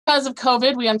because of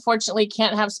COVID, we unfortunately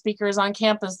can't have speakers on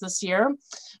campus this year,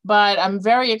 but I'm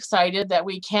very excited that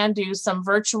we can do some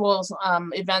virtual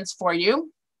events for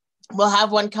you. We'll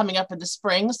have one coming up in the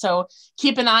spring, so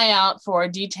keep an eye out for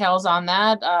details on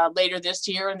that later this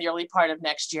year and the early part of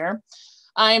next year.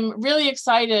 I'm really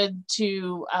excited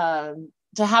to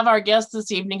have our guest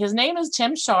this evening. His name is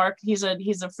Tim Shorrock. He's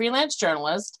a freelance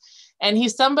journalist, and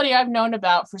he's somebody I've known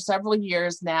about for several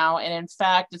years now. And in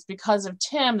fact, it's because of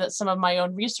Tim that some of my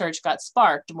own research got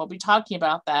sparked, and we'll be talking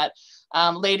about that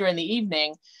later in the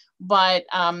evening. But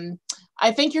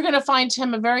I think you're going to find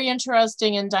Tim a very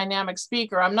interesting and dynamic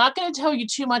speaker. I'm not going to tell you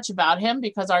too much about him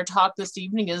because our talk this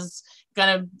evening is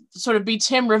going to sort of be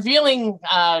Tim revealing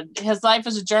his life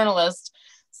as a journalist.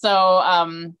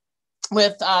 So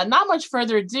with not much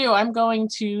further ado, I'm going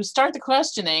to start the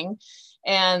questioning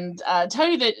and tell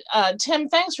you that, Tim,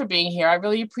 thanks for being here. I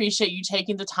really appreciate you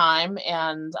taking the time.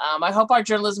 And I hope our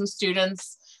journalism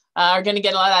students are going to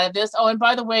get a lot out of this. Oh, and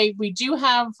by the way, we do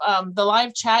have the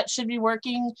live chat should be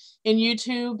working in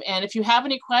YouTube. And if you have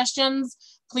any questions,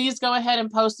 please go ahead and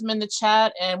post them in the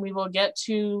chat, and we will get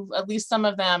to at least some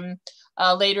of them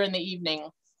later in the evening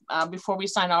before we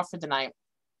sign off for the night.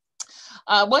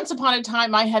 Once upon a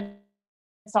time, I had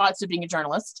thoughts of being a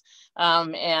journalist.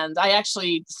 And I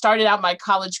actually started out my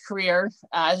college career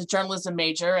as a journalism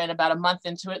major, and about a month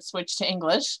into it, switched to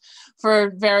English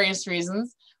for various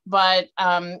reasons. But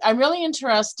I'm really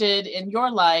interested in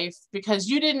your life because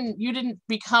you didn't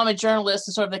become a journalist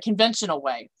in sort of the conventional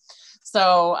way.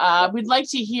 So we'd like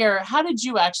to hear, how did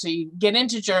you actually get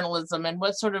into journalism, and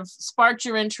what sort of sparked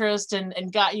your interest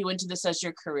and got you into this as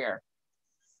your career?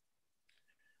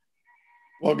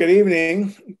 Well, good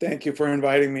evening. Thank you for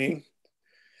inviting me.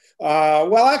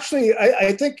 Well, actually,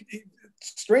 I think,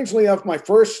 strangely enough, my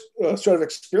first sort of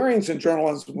experience in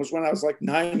journalism was when I was like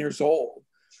 9 years old.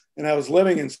 And I was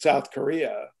living in South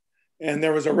Korea, and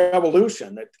there was a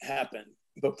revolution that happened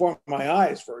before my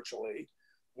eyes virtually,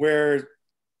 where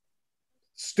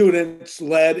students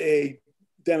led a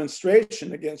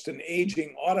demonstration against an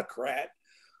aging autocrat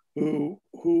who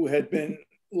had been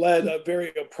led a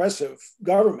very oppressive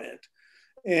government.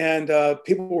 And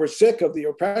people were sick of the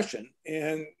oppression,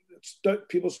 and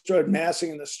people started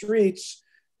massing in the streets.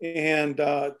 And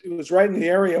it was right in the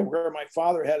area where my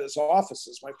father had his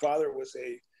offices. My father was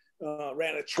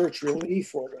ran a church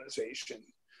relief organization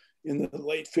in the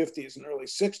late 50s and early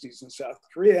 60s in South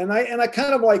Korea. And I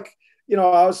kind of like, it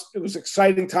was an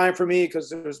exciting time for me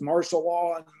because there was martial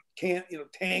law and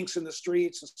tanks in the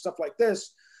streets and stuff like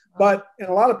this. But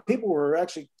a lot of people were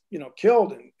actually,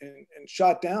 killed and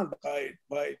shot down by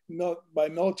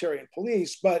military and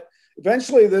police. But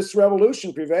eventually this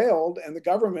revolution prevailed, and the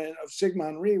government of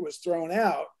Syngman Rhee was thrown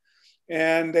out.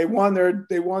 And they won their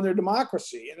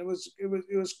democracy, and it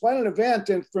was quite an event.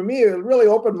 And for me, it really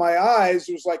opened my eyes.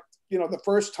 It was like the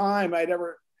first time I'd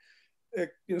ever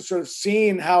sort of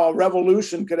seen how a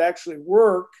revolution could actually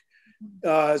work,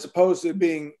 as opposed to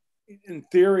being, in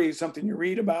theory, something you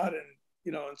read about in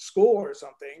school or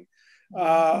something.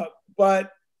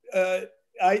 But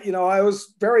I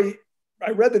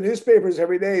read the newspapers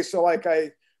every day, so like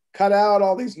I cut out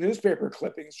all these newspaper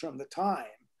clippings from the time.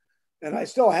 And I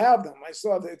still have them.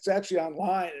 It's actually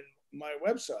online in my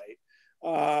website.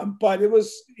 But it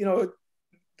was, the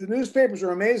newspapers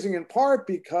are amazing in part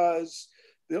because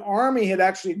the army had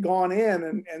actually gone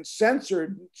in and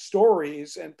censored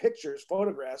stories and pictures,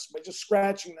 photographs, by just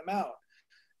scratching them out.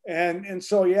 And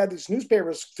so you had these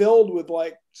newspapers filled with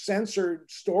like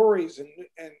censored stories and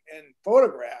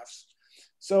photographs.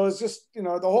 So it's just,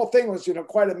 the whole thing was,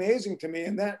 quite amazing to me.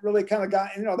 And that really kind of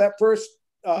got, that first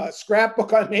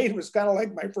scrapbook I made was kind of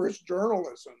like my first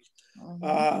journalism.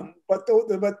 But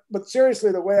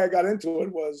seriously, the way I got into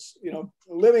it was,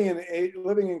 living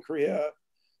in Korea,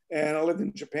 and I lived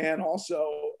in Japan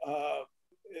also. I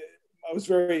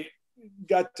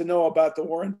got to know about the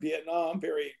war in Vietnam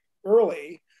very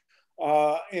early.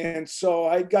 And so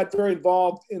I got very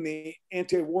involved in the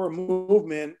anti-war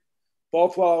movement,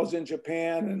 both while I was in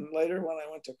Japan and later when I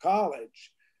went to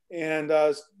college. And,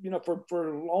 for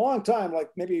a long time, like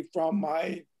maybe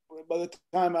by the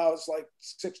time I was like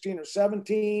 16 or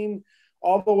 17,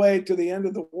 all the way to the end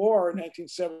of the war in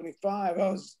 1975, I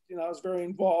was very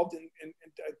involved in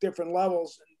different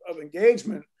levels of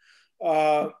engagement.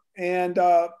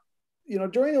 Dduring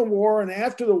the war and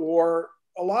after the war,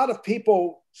 a lot of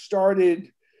people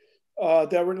started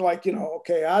that were like,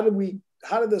 okay,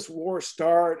 how did this war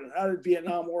start, and how did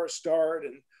Vietnam War start,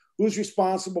 and who's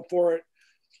responsible for it?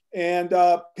 And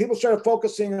people started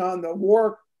focusing on the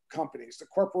war companies, the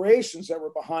corporations that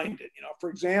were behind it. For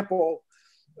example,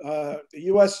 the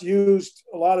U.S. used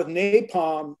a lot of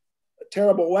napalm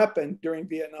terrible weapon during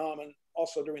Vietnam and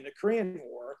also during the Korean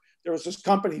War. There was this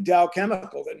company, Dow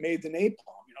Chemical, that made the napalm.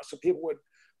 So people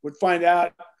would find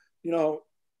out,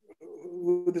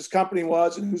 who this company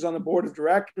was and who's on the board of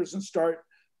directors, and start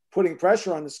putting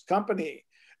pressure on this company.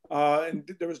 And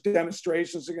there was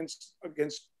demonstrations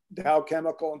against Dow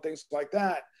Chemical and things like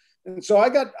that. And so I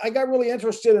got really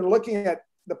interested in looking at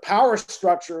the power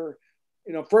structure,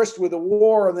 first with the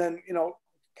war, and then,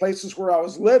 places where I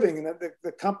was living, and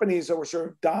the companies that were sort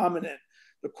of dominant,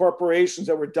 the corporations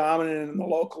that were dominant in the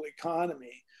local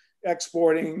economy,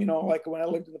 exporting, like when I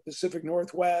lived in the Pacific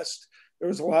Northwest, there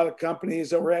was a lot of companies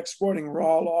that were exporting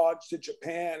raw logs to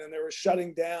Japan, and they were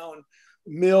shutting down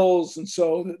mills. And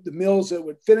so the mills that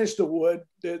would finish the wood,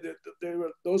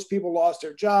 those people lost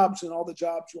their jobs, and all the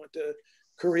jobs went to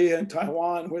Korea and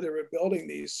Taiwan, where they were building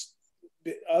these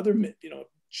other,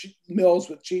 mills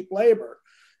with cheap labor.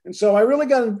 And so I really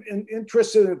got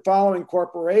interested in following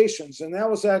corporations. And that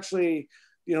was actually,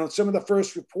 some of the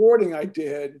first reporting I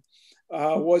did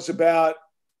was about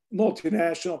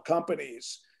multinational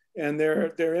companies and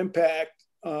their impact,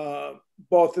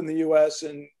 both in the U.S.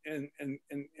 and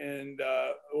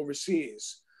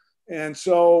overseas. And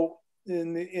so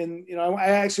I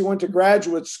actually went to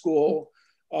graduate school.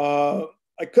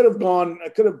 I could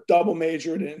have double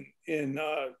majored in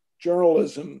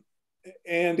journalism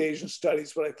and Asian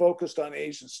studies, but I focused on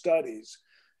Asian studies.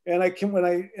 And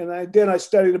I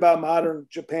studied about modern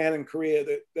Japan and Korea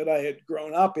that I had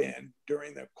grown up in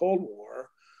during the Cold War.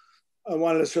 I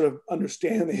wanted to sort of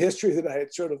understand the history that I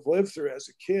had sort of lived through as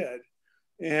a kid.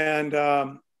 And,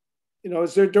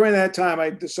 during that time,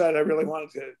 I decided I really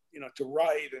wanted to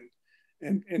write.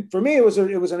 And for me, it was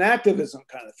an activism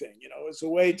kind of thing. It was a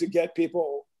way to get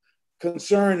people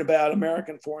concerned about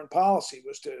American foreign policy,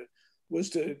 was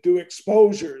to do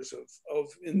exposures of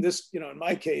in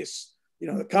my case,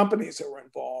 the companies that were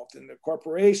involved and the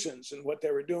corporations and what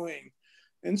they were doing.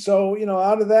 And so,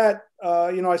 out of that,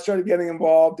 I started getting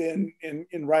involved in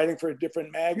writing for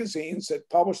different magazines that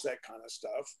published that kind of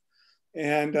stuff.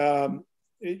 And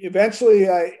eventually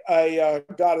I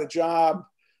got a job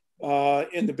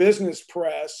in the business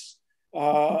press,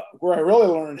 where I really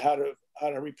learned how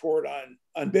to report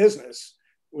on business,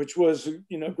 which was,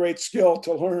 great skill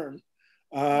to learn.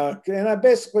 And I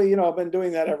basically, I've been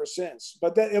doing that ever since.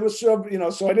 But it was sort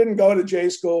of, so I didn't go to J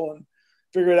school and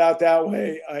figure it out that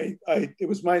way. It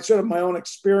was my own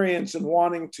experience in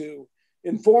wanting to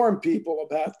inform people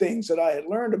about things that I had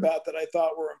learned about that I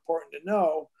thought were important to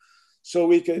know, so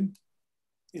we could,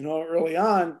 early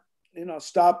on,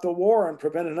 stop the war and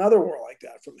prevent another war like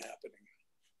that from happening.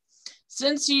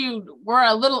 Since you were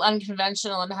a little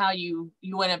unconventional in how you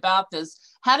went about this,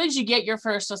 how did you get your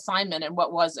first assignment, and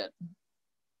what was it?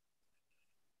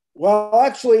 Well,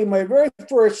 actually, my very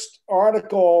first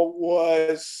article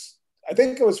was, I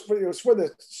think it was for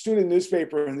the student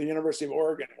newspaper in the University of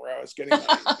Oregon, where I was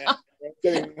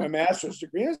getting my master's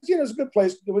degree. It was a good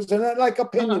place. It was like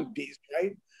opinion piece,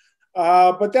 right?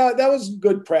 But that was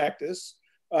good practice.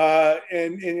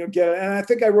 And I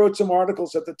think I wrote some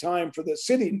articles at the time for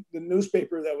the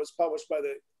newspaper that was published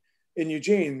in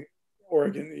Eugene,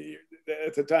 Oregon.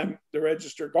 At the time, the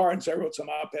Register Guardian. So I wrote some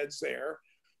op-eds there.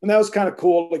 And that was kind of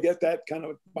cool to get that kind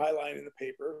of byline in the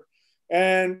paper.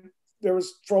 And there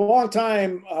was, for a long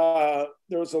time,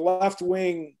 there was a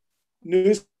left-wing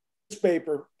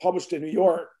newspaper published in New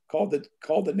York called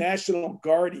the National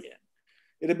Guardian.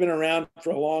 It had been around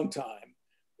for a long time.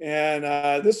 And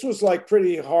this was like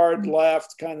pretty hard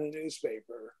left kind of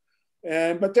newspaper.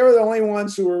 But they were the only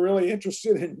ones who were really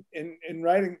interested in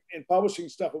writing and publishing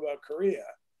stuff about Korea.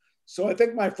 So I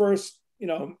think my first,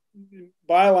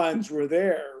 bylines were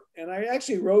there. And I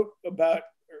actually wrote about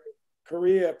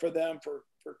Korea for them for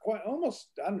quite almost,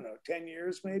 10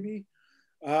 years maybe.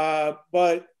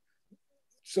 But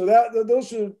so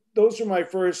those are my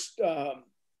first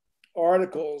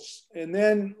articles. And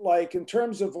then, like, in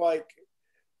terms of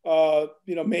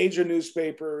major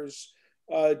newspapers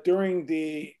during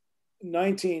the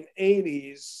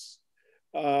 1980s,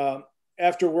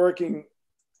 after working,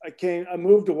 I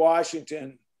moved to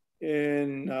Washington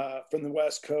from the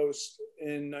West Coast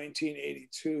in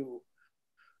 1982.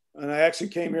 And I actually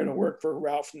came here to work for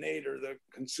Ralph Nader, the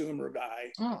consumer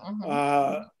guy,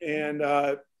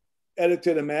 and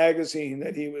edited a magazine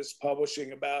that he was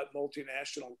publishing about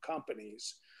multinational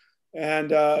companies.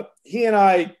 And he and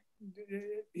I,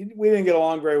 we didn't get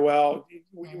along very well.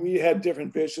 We had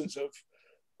different visions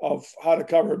of how to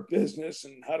cover business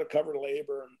and how to cover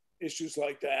labor and issues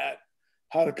like that,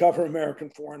 how to cover American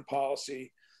foreign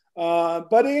policy.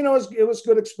 But it was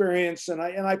good experience, and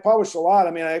I published a lot.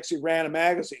 I mean, I actually ran a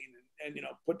magazine and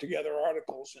put together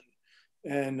articles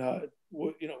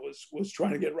was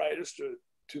trying to get writers to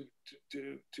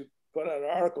put out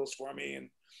articles for me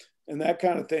and that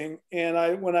kind of thing.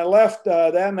 And when I left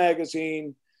that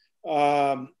magazine,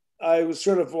 I was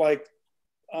sort of like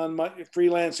on my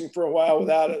freelancing for a while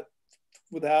without a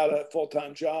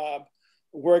full-time job,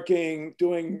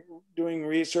 doing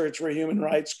research for human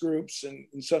rights groups and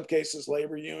in some cases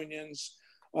labor unions,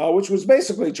 which was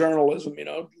basically journalism,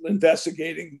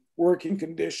 investigating working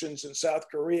conditions in South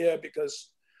Korea, because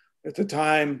at the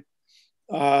time,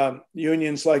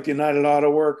 unions like the United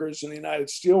Auto Workers and the United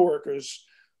Steelworkers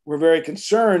were very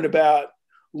concerned about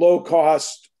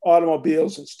low-cost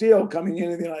automobiles and steel coming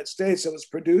into the United States that was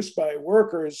produced by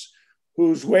workers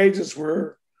whose wages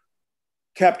were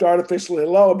kept artificially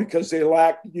low because they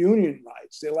lacked union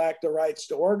rights. They lacked the rights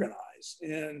to organize.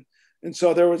 And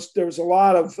so there was a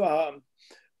lot of, at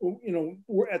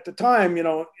the time,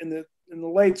 in the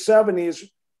late 70s,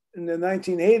 in the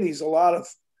 1980s, a lot of,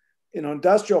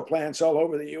 industrial plants all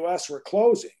over the US were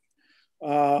closing.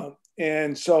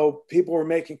 And so people were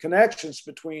making connections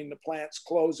between the plants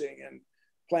closing and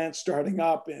plants starting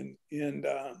up in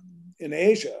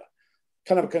Asia,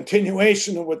 kind of a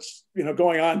continuation of what's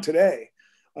going on today.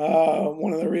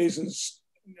 One of the reasons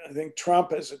I think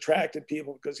Trump has attracted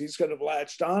people because he's kind of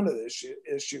latched onto this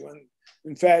issue. And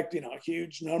in fact,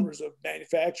 huge numbers of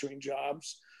manufacturing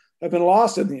jobs have been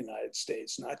lost in the United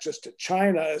States, not just to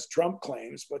China, as Trump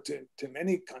claims, but to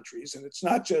many countries. And it's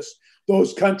not just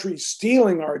those countries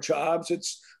stealing our jobs,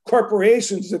 it's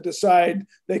corporations that decide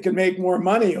they can make more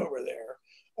money over there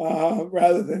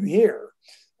rather than here.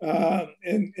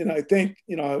 And I think,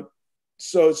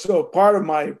 so part of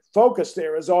my focus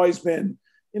there has always been,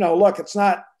 look, it's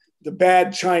not the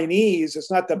bad Chinese,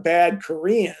 it's not the bad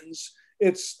Koreans,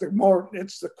 it's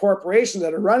the corporations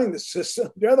that are running the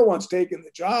system. They're the ones taking the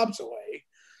jobs away,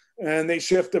 and they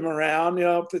shift them around.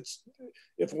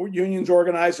 If unions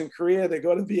organize in Korea, they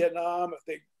go to Vietnam. If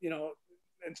they,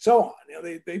 and so on.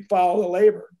 They follow the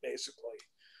labor basically.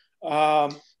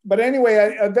 But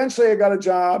anyway, eventually I got a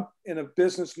job in a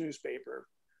business newspaper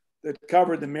that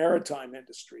covered the maritime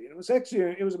industry. And it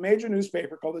was a major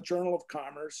newspaper called the Journal of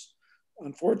Commerce.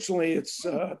 Unfortunately, it's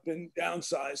been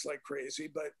downsized like crazy,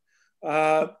 but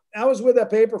I was with that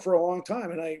paper for a long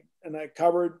time, and I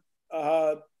covered,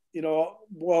 when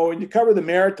you cover the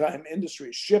maritime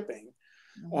industry, shipping,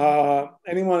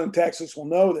 anyone in Texas will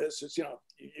know this. It's, you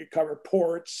cover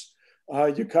ports,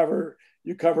 you cover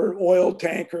oil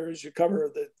tankers, you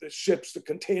cover the ships, the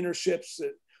container ships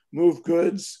that move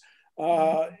goods.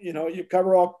 You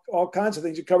cover all kinds of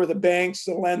things. You cover the banks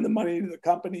that lend the money to the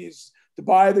companies to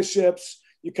buy the ships.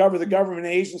 You cover the government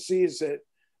agencies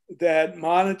that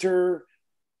monitor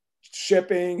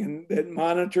shipping and that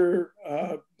monitor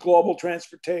global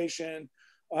transportation.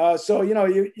 So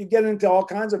you get into all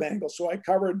kinds of angles. So I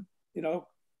covered,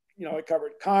 I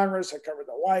covered Congress, I covered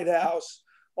the White House,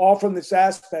 all from this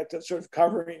aspect of sort of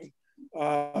covering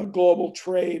global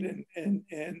trade. And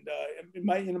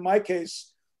in my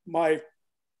case,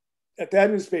 at that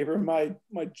newspaper, my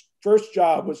first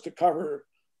job was to cover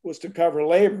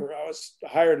labor. I was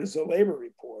hired as a labor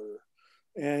reporter,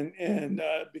 and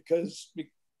because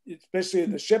especially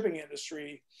in the shipping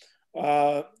industry,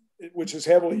 which is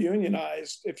heavily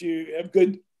unionized, if you have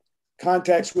good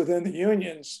contacts within the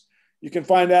unions, you can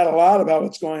find out a lot about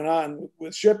what's going on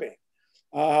with shipping,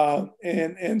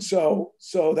 and so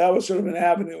that was sort of an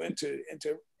avenue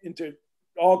into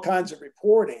all kinds of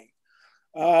reporting.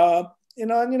 And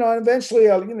eventually,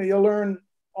 you'll learn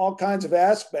all kinds of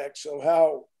aspects of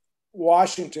how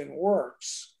Washington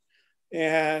works,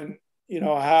 and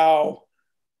how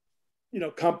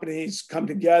companies come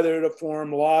together to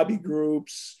form lobby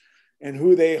groups, and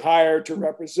who they hire to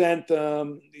represent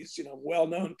them. These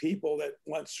well-known people that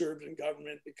once served in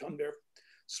government become their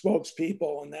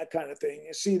spokespeople and that kind of thing.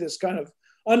 You see this kind of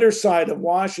underside of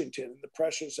Washington, the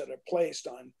pressures that are placed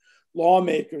on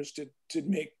lawmakers to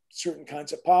make certain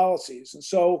kinds of policies. And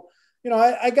so,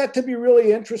 I got to be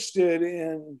really interested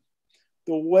in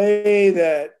the way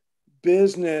that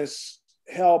business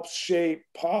helps shape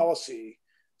policy,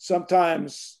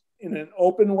 sometimes in an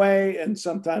open way and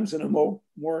sometimes in a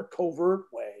more covert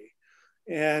way,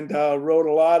 and wrote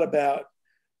a lot about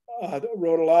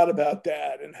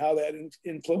that and how that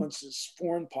influences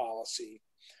foreign policy.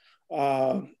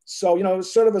 So it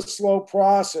was sort of a slow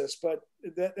process, but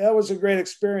that was a great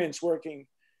experience working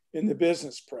in the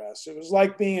business press. It was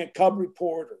like being a cub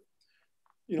reporter,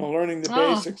 learning the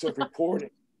basics of reporting.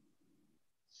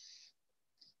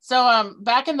 So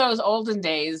back in those olden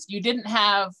days, you didn't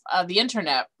have the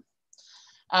internet,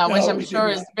 which I'm sure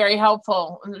is very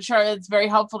helpful. I'm sure it's very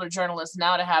helpful to journalists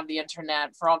now to have the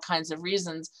internet for all kinds of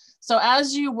reasons. So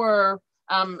as you were,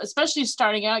 especially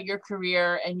starting out your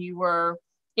career and you were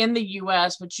in the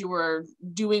US, but you were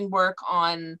doing work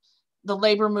on the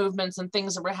labor movements and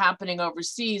things that were happening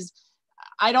overseas,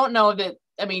 I don't know that,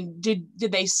 I mean, did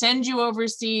they send you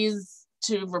overseas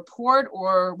to report,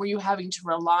 or were you having to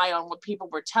rely on what people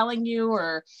were telling you,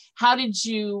 or how did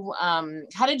you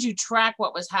track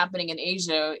what was happening in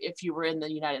Asia if you were in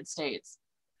the United States?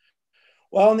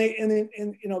 Well,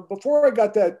 before I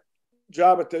got that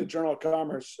job at the Journal of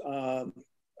Commerce,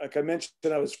 like I mentioned,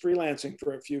 I was freelancing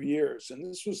for a few years, and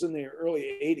this was in the early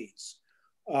 80s.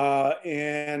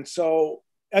 And so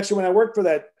actually, when I worked for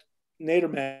that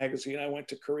Nader magazine, I went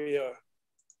to Korea,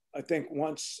 I think I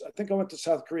went to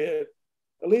South Korea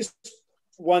at least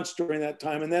once during that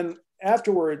time. And then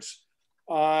afterwards,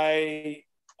 I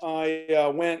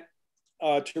went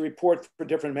to report for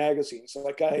different magazines. So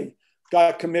like I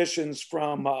got commissions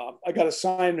from, I got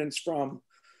assignments from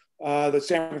the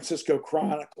San Francisco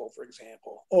Chronicle, for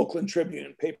example, Oakland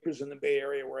Tribune, papers in the Bay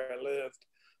Area where I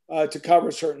lived, to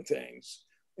cover certain things.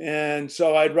 And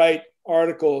so I'd write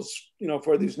articles,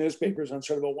 for these newspapers on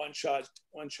sort of a one-shot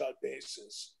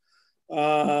basis.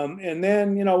 And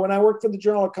then, when I worked for the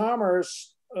Journal of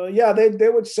Commerce, they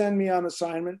would send me on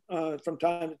assignment from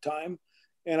time to time,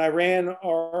 and I ran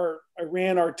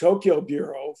our Tokyo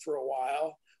bureau for a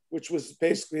while, which was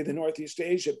basically the Northeast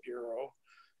Asia bureau,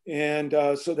 and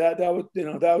so that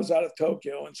was out of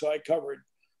Tokyo, and so I covered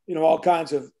all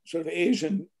kinds of sort of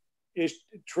Asian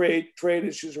trade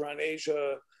issues around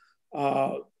Asia,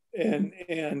 and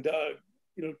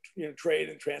trade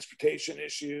and transportation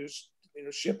issues.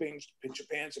 Shipping,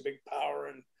 Japan's a big power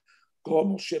and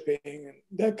global shipping and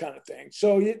that kind of thing.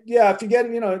 So yeah, if you get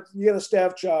a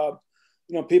staff job,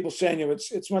 people send you.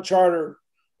 It's much harder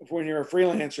when you're a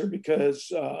freelancer because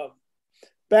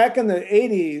back in the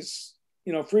 80s,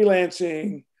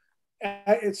 freelancing,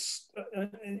 it's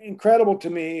incredible to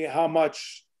me how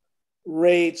much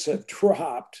rates have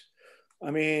dropped.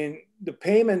 I mean, the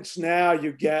payments now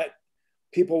you get,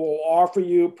 people will offer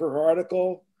you per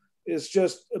article is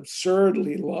just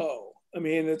absurdly low. I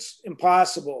mean, it's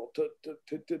impossible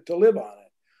to live on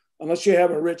it unless you have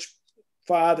a rich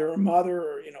father or mother,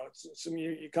 or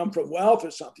you come from wealth or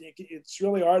something. It's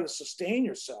really hard to sustain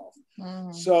yourself.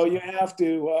 Mm. So you have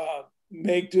to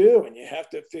make do, and you have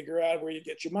to figure out where you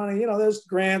get your money. There's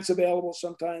grants available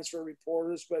sometimes for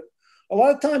reporters, but a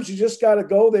lot of times you just got to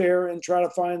go there and try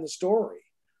to find the story,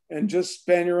 and just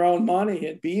spend your own money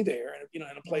and be there. In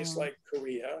a place like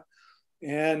Korea.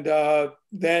 And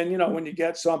then, when you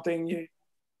get something,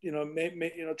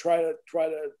 try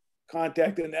to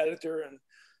contact an editor and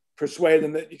persuade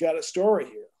them that you got a story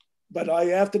here. But I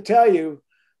have to tell you,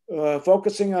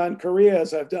 focusing on Korea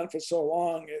as I've done for so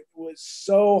long, it was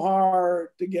so hard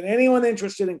to get anyone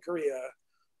interested in Korea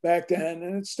back then,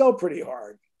 and it's still pretty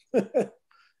hard.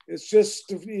 It's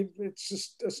just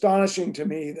astonishing to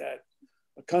me that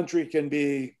a country can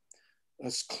be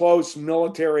a close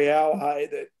military ally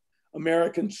that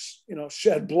Americans,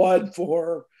 shed blood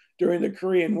for during the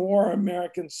Korean War.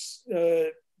 Americans,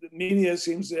 the media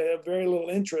seems to have very little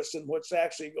interest in what's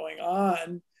actually going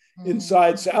on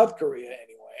inside South Korea.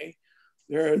 Anyway,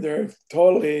 they're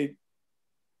totally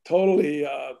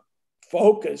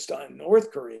focused on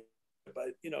North Korea, but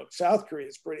South Korea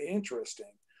is pretty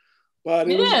interesting. But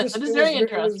it is very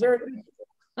interesting.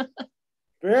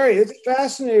 It's a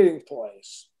fascinating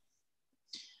place.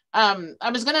 I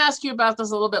was going to ask you about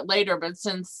this a little bit later, but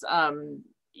since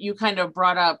you kind of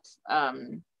brought up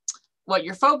what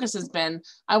your focus has been,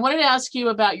 I wanted to ask you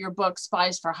about your book,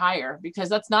 Spies for Hire, because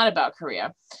that's not about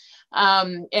Korea.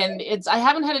 And I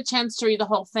haven't had a chance to read the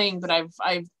whole thing, but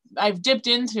I've dipped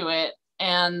into it,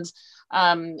 and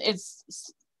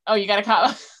you got to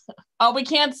copy. Oh, we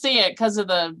can't see it because of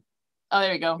the. Oh,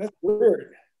 there you go. That's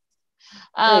weird.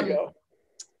 There you go.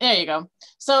 There you go.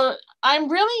 So I'm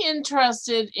really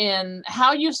interested in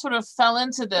how you sort of fell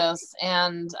into this,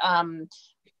 and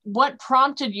what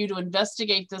prompted you to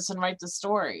investigate this and write the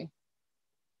story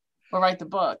or write the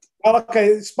book.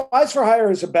 Okay, Spies for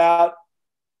Hire is about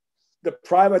the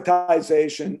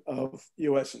privatization of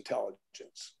U.S.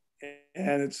 intelligence,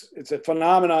 and it's a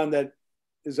phenomenon that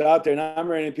is out there. Not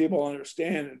many people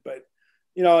understand it, but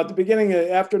at the beginning,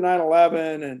 after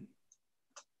 9/11 and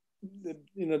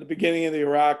the beginning of the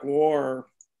Iraq War,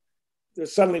 there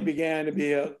suddenly began to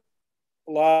be a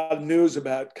lot of news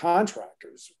about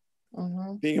contractors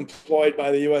being employed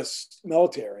by the U.S.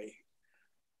 military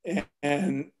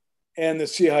and the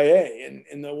CIA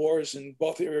in the wars in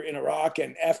both in Iraq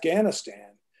and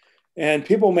Afghanistan. And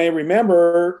people may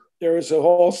remember there was a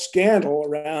whole scandal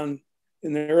around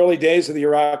in the early days of the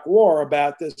Iraq War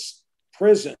about this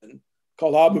prison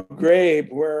called Abu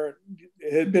Ghraib, where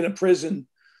it had been a prison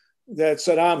that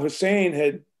Saddam Hussein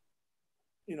had,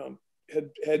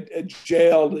 had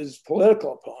jailed his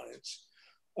political opponents.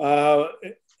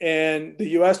 And the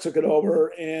U.S. took it over.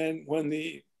 And when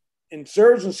the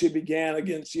insurgency began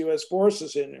against U.S.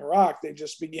 forces in Iraq, they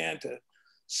just began to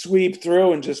sweep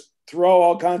through and just throw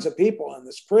all kinds of people in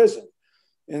this prison.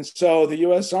 And so the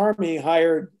U.S. Army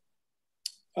hired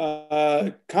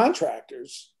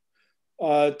contractors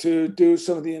to do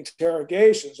some of the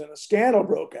interrogations, and a scandal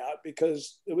broke out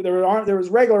because there was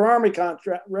regular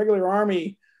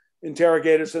army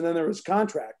interrogators, and then there was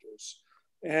contractors.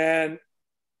 And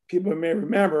people may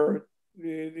remember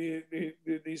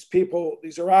these people,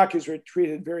 these Iraqis were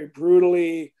treated very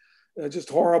brutally, just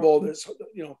horrible. There's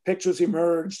pictures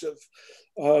emerged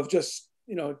of just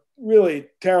really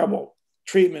terrible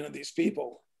treatment of these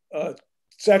people,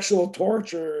 sexual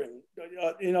torture, and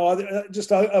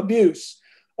just abuse,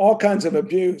 all kinds of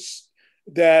abuse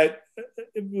that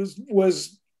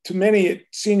was to many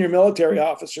senior military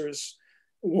officers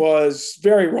was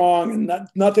very wrong, and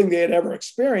nothing they had ever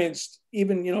experienced,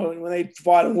 even when they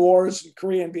fought in wars in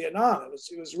Korea and Vietnam.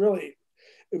 It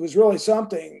was really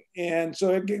something. And so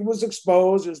it was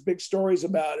exposed. There's big stories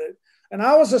about it, and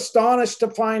I was astonished to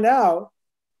find out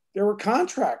there were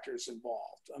contractors involved.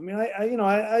 I mean,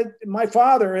 my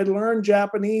father had learned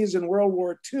Japanese in World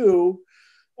War II,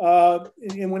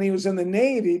 and when he was in the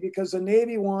Navy, because the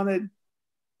Navy wanted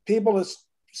people to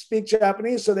speak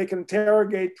Japanese so they can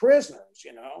interrogate prisoners,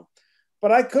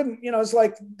 But I couldn't, it's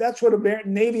like that's what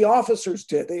Navy officers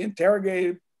did. They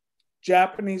interrogated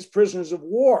Japanese prisoners of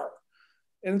war.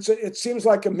 And it seems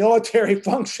like a military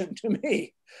function to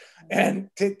me. And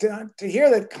to hear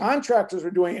that contractors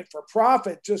were doing it for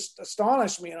profit just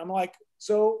astonished me. And I'm like,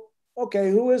 so,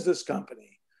 okay, who is this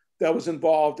company that was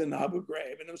involved in Abu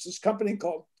Ghraib? And it was this company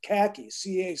called CACI,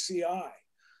 C-A-C-I.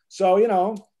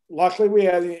 So, luckily we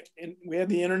had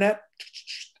the internet.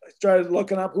 I started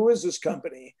looking up, who is this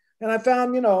company? And I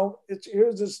found,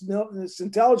 here's this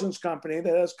intelligence company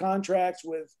that has contracts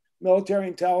with military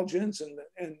intelligence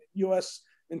and U.S.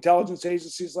 intelligence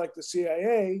agencies like the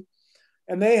CIA.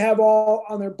 And they have all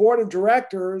on their board of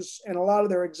directors, and a lot of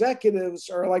their executives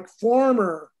are like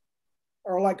former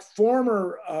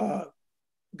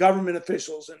government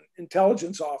officials and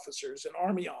intelligence officers and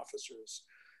army officers.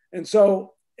 And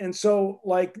so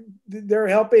like they're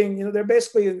helping, they're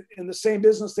basically in the same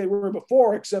business they were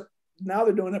before, except now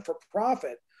they're doing it for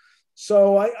profit.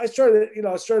 So I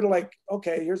started like,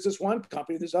 okay, here's this one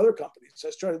company, there's other companies. So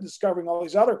I started discovering all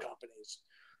these other companies.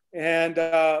 And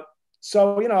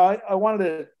so, I wanted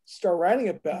to start writing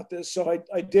about this. So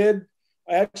I did.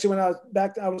 I actually, when I was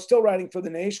back, I was still writing for The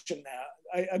Nation now.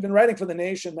 I've been writing for The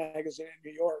Nation magazine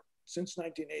in New York since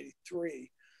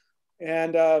 1983.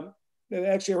 And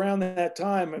actually around the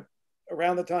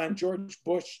time George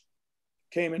Bush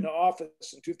came into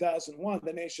office in 2001,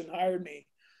 The Nation hired me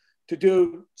to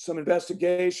do some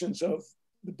investigations of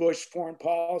the Bush foreign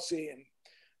policy.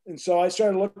 And so I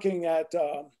started looking at,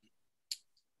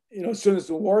 as soon as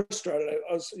the war started,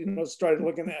 I was, started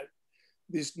looking at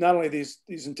these, not only these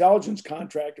intelligence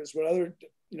contractors, but other,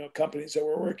 companies that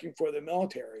were working for the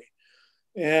military.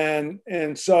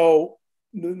 And so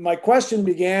my question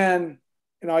began,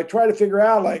 I tried to figure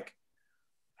out like,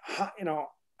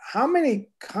 how many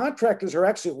contractors are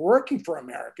actually working for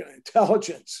American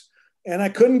intelligence? And I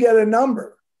couldn't get a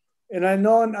number. And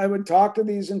I would talk to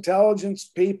these intelligence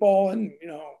people and,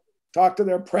 talk to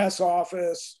their press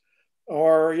office,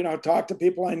 or, talk to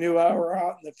people I knew who were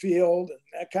out in the field and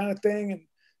that kind of thing. And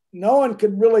no one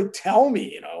could really tell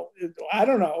me, I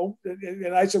don't know.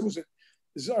 And I said,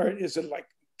 is it like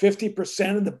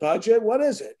 50% of the budget? What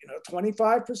is it?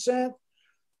 25%?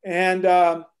 And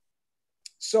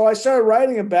so I started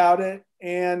writing about it.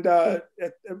 And so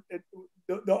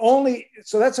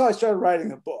that's how I started writing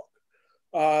the book.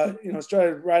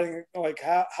 Started writing like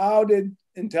how did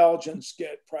intelligence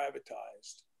get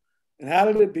privatized? And how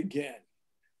did it begin?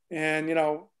 And,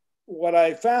 what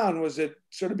I found was it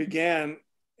sort of began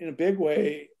in a big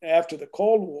way after the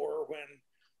Cold War, when,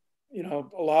 a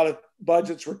lot of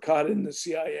budgets were cut in the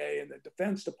CIA and the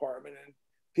Defense Department, and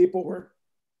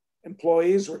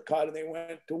employees were cut and they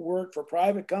went to work for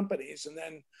private companies. And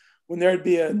then when there'd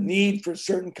be a need for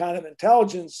certain kind of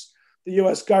intelligence, the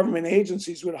US government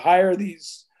agencies would hire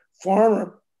these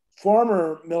former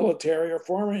military or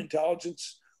former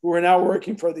intelligence who are now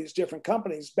working for these different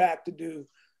companies back to do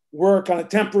work on a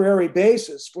temporary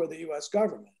basis for the US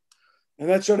government. And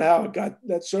that's sort of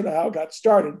how it got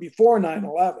started before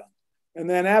 9/11. And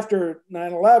then after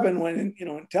 9/11, when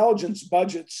intelligence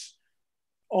budgets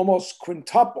almost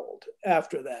quintupled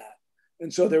after that.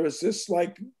 And so there was this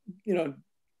like,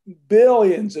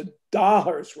 billions of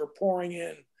dollars were pouring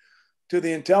in to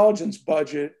the intelligence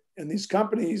budget, and these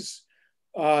companies,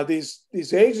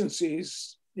 these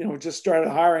agencies, just started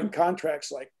hiring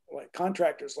contractors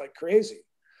like crazy.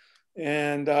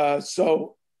 And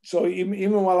so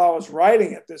even while I was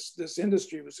writing it, this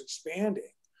industry was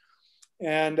expanding.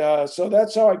 And so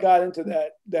that's how I got into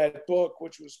that book,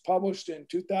 which was published in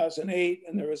 2008,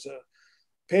 and there was a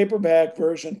paperback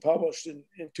version published in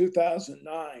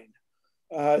 2009.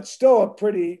 It's still a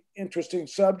pretty interesting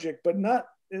subject, but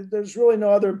there's really no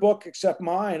other book except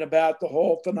mine about the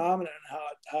whole phenomenon and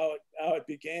how it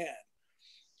began.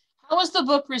 How was the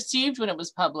book received when it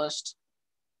was published?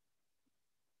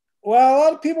 Well, a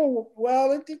lot of people,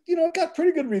 it got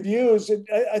pretty good reviews.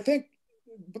 I think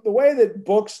the way that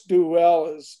books do well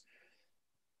is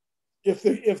if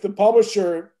the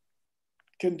publisher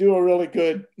can do a really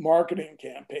good marketing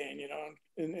campaign,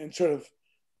 and sort of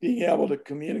being able to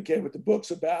communicate what the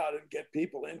book's about and get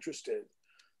people interested.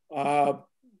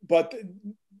 But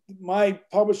my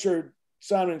publisher,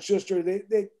 Simon & Schuster,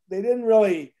 they didn't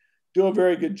really do a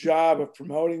very good job of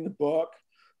promoting the book.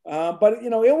 But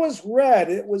it was read.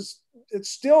 It's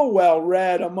still well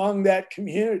read among that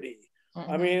community.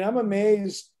 Mm-hmm. I mean, I'm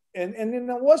amazed, and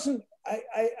it wasn't.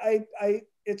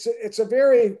 It's a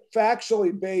very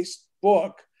factually based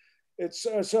book. It's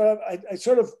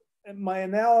my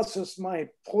analysis, my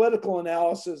political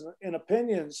analysis and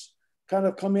opinions kind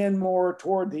of come in more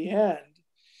toward the end,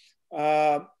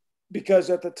 because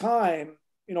at the time,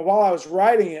 while I was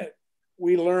writing it,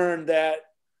 we learned that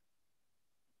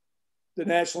the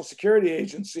National Security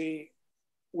Agency,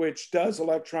 which does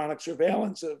electronic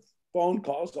surveillance of phone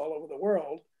calls all over the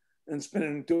world, and it's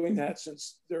been doing that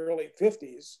since the early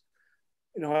 50s.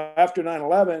 After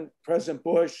 9/11, President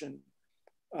Bush and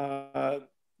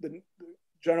the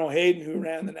General Hayden, who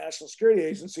ran the National Security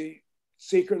Agency,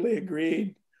 secretly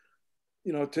agreed,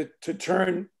 to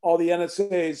turn all the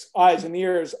NSA's eyes and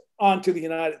ears onto the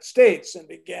United States and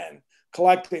began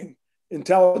collecting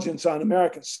intelligence on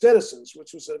American citizens,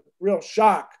 which was a real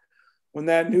shock when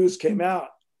that news came out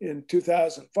in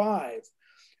 2005.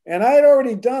 And I had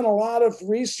already done a lot of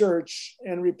research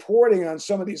and reporting on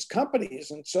some of these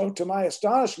companies. And so to my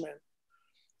astonishment,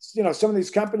 some of these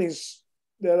companies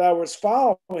that I was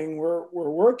following were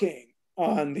working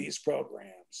on these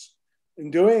programs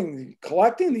and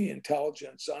collecting the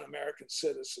intelligence on American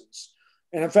citizens.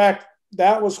 And in fact,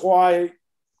 that was why,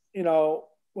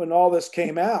 when all this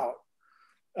came out,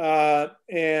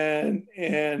 and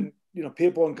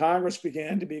people in Congress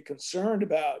began to be concerned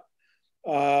about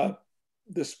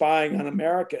the spying on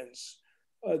Americans,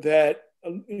 that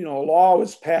a law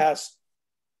was passed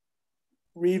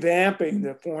revamping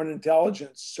the Foreign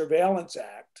Intelligence Surveillance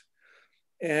Act,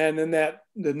 and then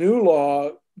the new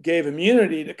law gave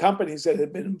immunity to companies that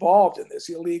had been involved in this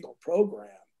illegal program.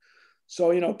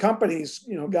 So companies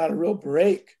got a real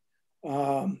break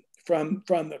from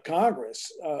the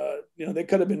Congress. They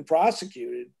could have been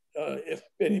prosecuted if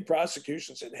any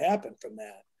prosecutions had happened from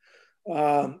that.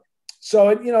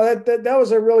 So that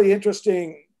was a really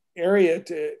interesting area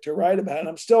to write about. And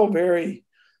I'm still very,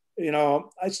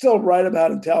 I still write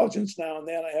about intelligence now and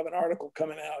then. I have an article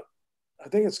coming out. I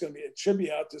think it should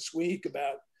be out this week,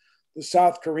 about the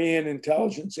South Korean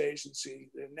intelligence agency,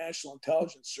 the National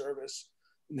Intelligence Service,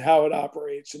 and how it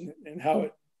operates and how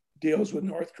it deals with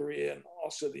North Korea and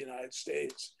also the United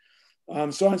States.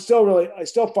 So I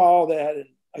still follow that, and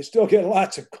I still get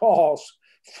lots of calls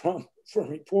from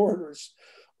reporters.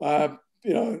 Like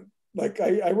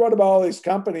I wrote about all these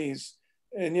companies,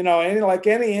 and like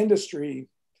any industry,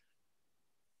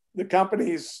 the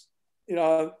companies,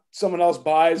 someone else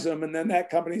buys them, and then that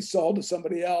company's sold to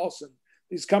somebody else, and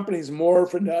these companies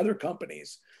morph into other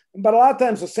companies. But a lot of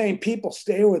times the same people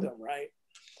stay with them, right?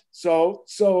 So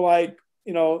like,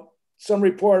 some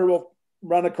reporter will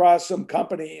run across some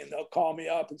company and they'll call me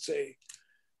up and say,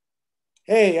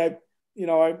 hey, I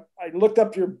looked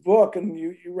up your book and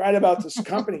you write about this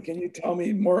company. Can you tell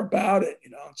me more about it?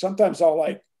 And sometimes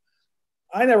I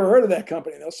never heard of that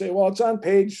company. They'll say, well, it's on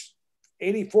page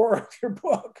 84 of your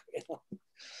book.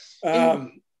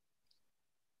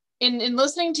 In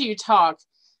listening to you talk,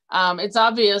 it's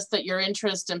obvious that your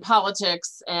interest in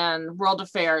politics and world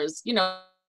affairs,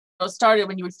 started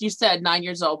when you said 9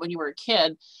 years old, when you were a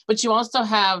kid, but you also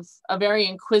have a very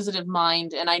inquisitive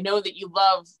mind. And I know that you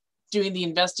love doing the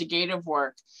investigative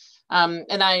work. And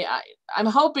I'm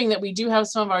hoping that we do have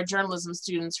some of our journalism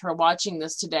students who are watching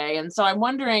this today. And so I'm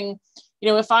wondering,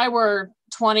 if I were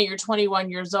 20 or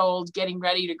 21 years old, getting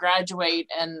ready to graduate,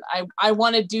 and I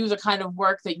want to do the kind of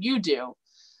work that you do,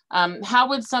 how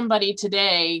would somebody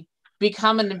today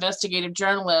become an investigative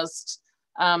journalist,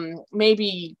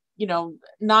 maybe, you know,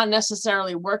 not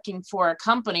necessarily working for a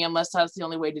company unless that's the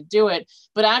only way to do it,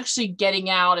 but actually getting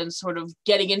out and sort of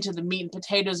getting into the meat and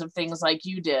potatoes of things like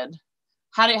you did?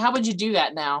 How would you do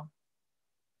that now?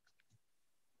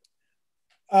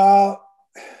 Well,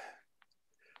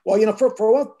 you know, for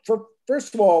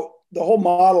first of all, the whole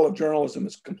model of journalism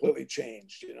has completely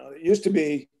changed. You know, it used to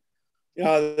be, you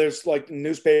know, there's like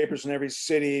newspapers in every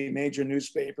city, major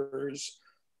newspapers,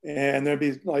 and there'd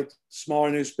be like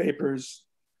smaller newspapers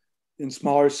in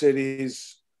smaller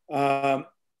cities. But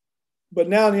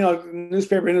now, you know, the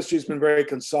newspaper industry has been very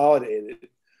consolidated.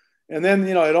 And then,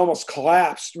 you know, it almost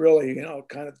collapsed really, you know,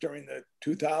 kind of during the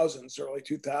 2000s, early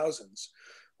 2000s.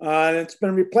 And it's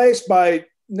been replaced by,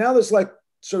 now there's like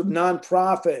sort of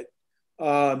nonprofit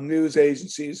news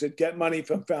agencies that get money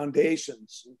from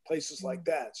foundations and places like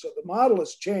that. So the model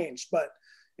has changed. But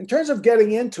in terms of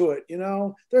getting into it, you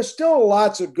know, there's still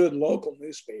lots of good local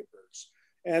newspapers.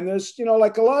 And there's, you know,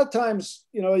 like a lot of times,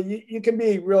 you know, you can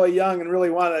be really young and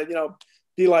really want to, you know,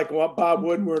 be like Bob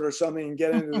Woodward or something and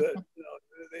get into the, you know,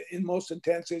 in most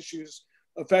intense issues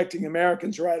affecting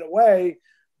Americans right away.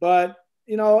 But,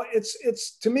 you know,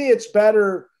 it's to me, it's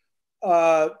better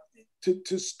to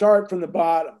start from the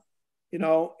bottom, you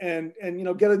know, and, you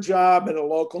know, get a job at a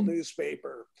local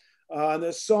newspaper. And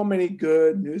there's so many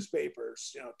good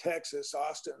newspapers, you know, Texas,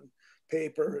 Austin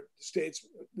paper, states,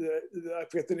 I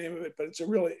forget the name of it, but it's a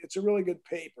really good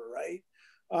paper, right?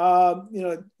 You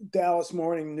know, Dallas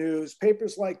Morning News,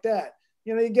 papers like that.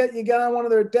 You know, you get on one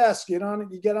of their desks, you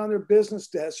get on their business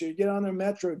desk, or you get on their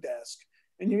metro desk,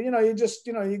 and you do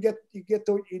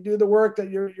the work that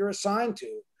you're assigned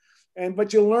to,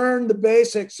 but you learn the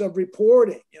basics of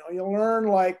reporting. You know, you learn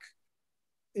like,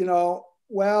 you know,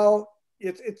 well,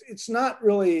 it's not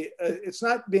really it's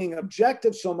not being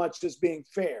objective so much as being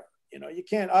fair. You know, you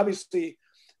can't obviously,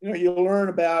 you know, you learn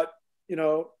about, you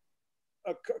know,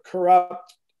 a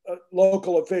corrupt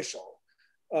local official.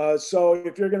 So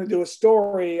if you're going to do a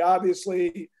story,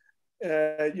 obviously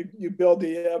you build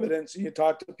the evidence and you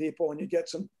talk to people and you get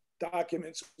some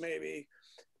documents maybe.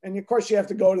 And of course you have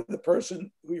to go to the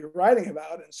person who you're writing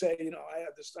about and say, you know, I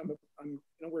have this, you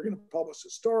know, we're going to publish a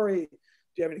story.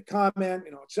 Do you have any comment,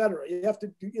 you know, et cetera.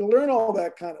 You learn all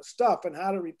that kind of stuff and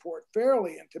how to report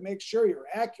fairly and to make sure you're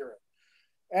accurate.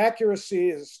 Accuracy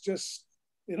is just,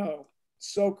 you know,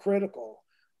 so critical,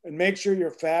 and make sure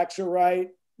your facts are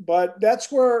right. But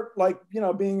that's where, like, you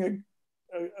know, being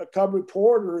a cub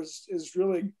reporter is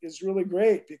really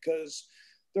great, because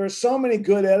there are so many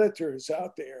good editors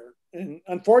out there. And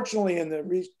unfortunately, in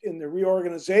the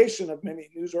reorganization of many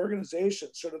news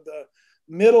organizations, sort of the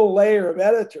middle layer of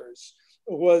editors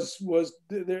was you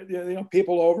know,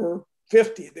 people over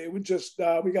 50. They would just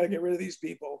we got to get rid of these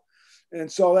people,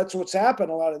 and so that's what's happened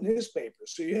in a lot of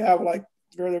newspapers. So you have like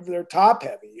they're top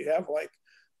heavy. You have like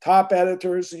top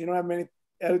editors, and you don't have many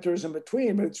editors in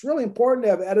between. But it's really important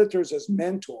to have editors as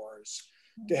mentors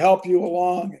to help you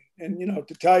along, and you know,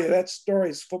 to tell you that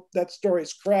story's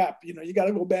crap. You know, you got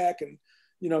to go back and,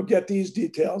 you know, get these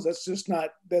details. That's just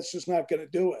not going to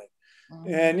do it.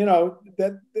 And you know,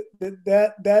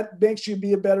 that makes you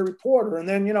be a better reporter. And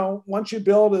then, you know, once you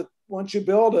build a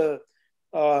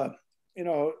you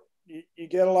know, you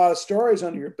get a lot of stories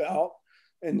under your belt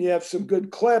and you have some good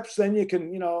clips, then you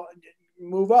can, you know,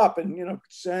 move up and, you know,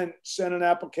 send an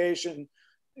application,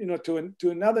 you know, to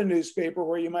another newspaper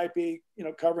where you might be, you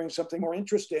know, covering something more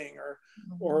interesting,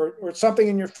 or something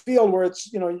in your field where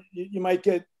it's, you know, you might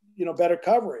get, you know, better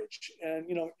coverage, and,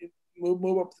 you know,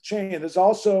 move up the chain. There's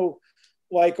also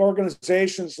like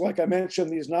organizations, like I mentioned,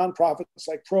 these nonprofits,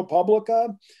 like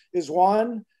ProPublica is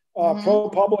one.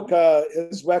 ProPublica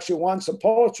has actually won some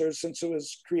Pulitzers since it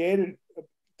was created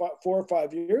about 4 or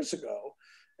 5 years ago.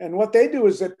 And what they do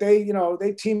is that they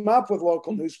team up with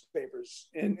local newspapers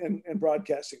and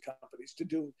broadcasting companies to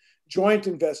do joint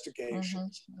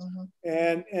investigations.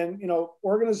 And you know,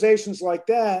 organizations like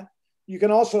that, you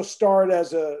can also start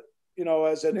as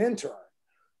an intern.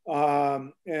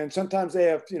 And sometimes they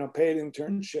have, you know, paid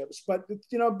internships, but,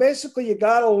 you know, basically you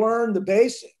got to learn the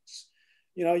basics.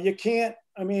 You know, you can't,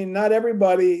 I mean, not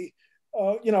everybody,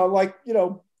 you know, like, you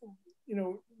know,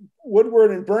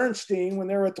 Woodward and Bernstein, when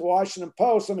they were at the Washington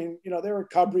Post, I mean, you know, they were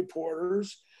cub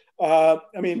reporters. I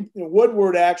mean, you know,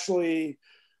 Woodward actually,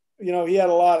 you know, he had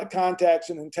a lot of contacts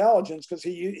in intelligence because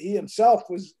he himself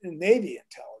was in Navy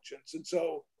intelligence. And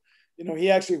so, you know,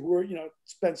 he actually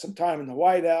spent some time in the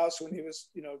White House when he was,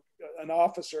 you know, an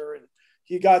officer, and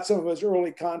he got some of his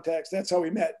early contacts. That's how he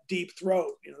met Deep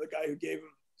Throat, you know, the guy who gave him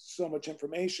so much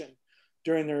information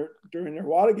during their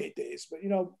Watergate days. But, you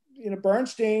know,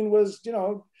 Bernstein was, you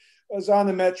know, was on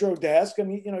the Metro desk,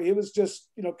 and he was just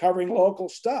covering local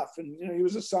stuff, and he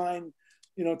was assigned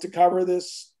to cover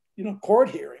this court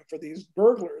hearing for these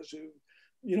burglars who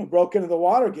broke into the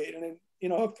Watergate, and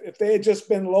if they had just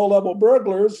been low-level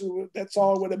burglars, that's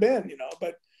all it would have been,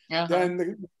 but then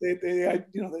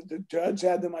the judge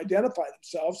had them identify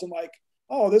themselves and like,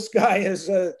 oh, this guy is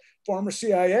a former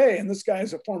CIA and this guy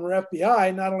is a former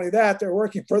FBI. Not only that, they're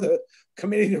working for the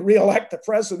committee to reelect the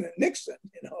president Nixon,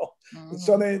 And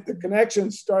so the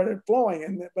connections started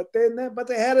flowing, but they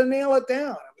had to nail it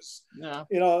down. It was,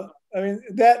 I mean,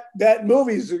 that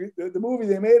movie's the movie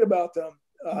they made about them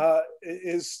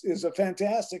is a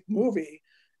fantastic movie,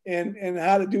 and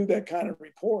how to do that kind of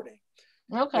reporting.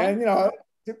 Okay. And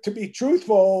to be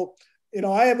truthful,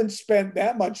 I haven't spent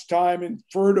that much time in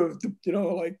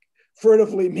furtively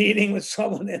meeting with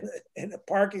someone in a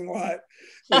parking lot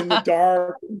in the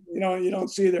dark. You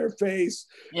don't see their face,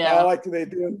 like they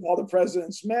do in All the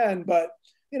President's Men. But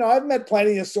I've met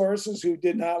plenty of sources who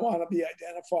did not want to be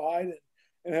identified,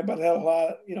 but had a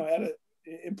lot, had an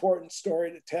important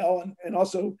story to tell, and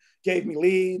also gave me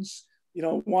leads.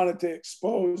 Wanted to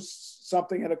expose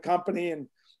something at a company and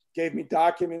gave me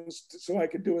documents so I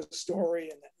could do a story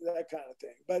and that kind of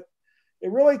thing. But it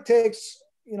really takes,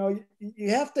 you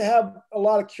have to have a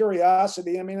lot of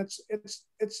curiosity. I mean, it's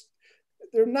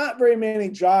there are not very many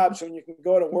jobs when you can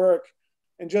go to work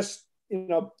and just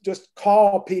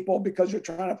call people because you're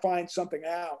trying to find something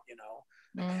out,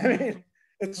 Mm-hmm. I mean,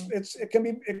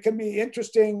 it can be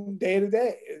interesting day to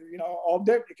day, all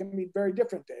day. It can be very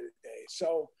different day to day.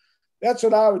 So that's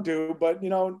what I would do. But,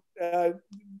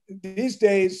 these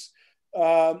days,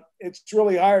 it's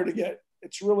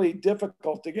really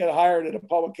difficult to get hired at a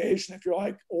publication if you're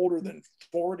like older than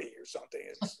 40 or something.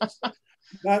 It's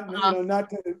not, not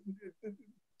to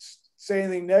say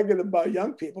anything negative about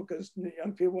young people, because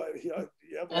young people, you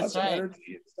have lots of energy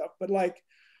and stuff. But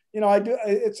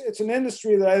it's an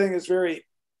industry that I think is very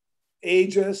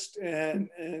ageist and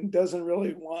doesn't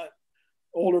really want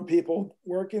older people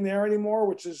working there anymore,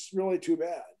 which is really too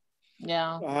bad.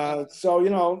 Yeah. So,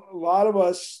 a lot of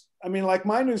us, I mean, like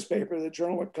my newspaper, the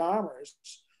Journal of Commerce,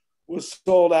 was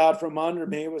sold out from under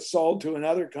me. It was sold to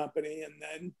another company. And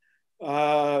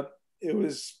then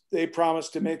they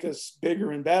promised to make us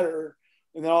bigger and better.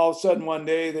 And then all of a sudden one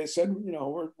day they said,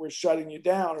 we're shutting you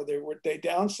down, or they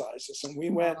downsized us. And we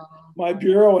went, my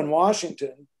bureau in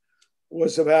Washington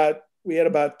we had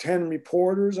about 10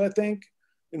 reporters, I think.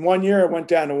 In 1 year, it went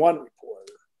down to one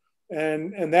reporter.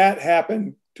 And that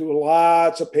happened to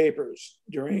lots of papers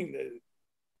during the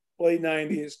late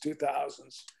 90s,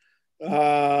 2000s.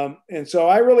 And so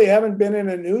I really haven't been in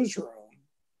a newsroom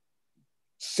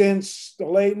since the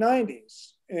late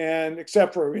 90s, and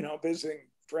except for, visiting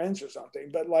friends or something.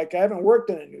 But I haven't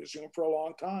worked in a newsroom for a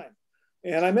long time,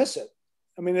 and I miss it.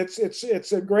 I mean,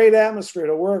 it's a great atmosphere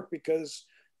to work because,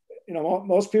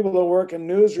 most people that work in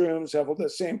newsrooms have the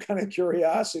same kind of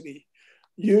curiosity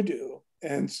you do.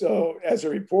 And so as a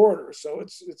reporter, so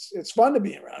it's fun to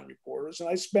be around reporters. And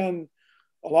I spend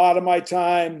a lot of my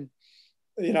time,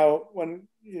 when,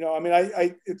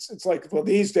 it's like, well,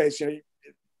 these days,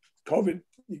 COVID,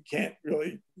 you can't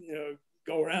really,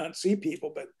 go around and see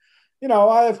people, but,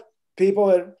 I have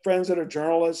friends that are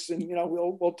journalists, and,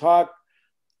 we'll talk,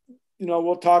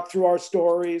 we'll talk through our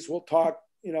stories. We'll talk,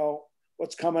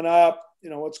 what's coming up,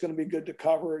 what's going to be good to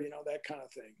cover, that kind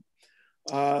of thing.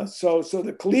 So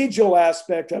the collegial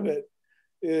aspect of it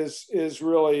is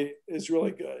really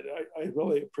good. I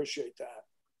really appreciate that.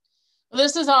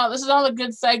 This is all a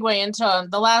good segue into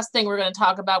the last thing we're going to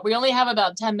talk about. We only have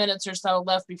about 10 minutes or so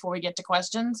left before we get to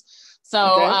questions.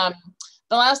 So okay.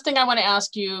 The last thing I want to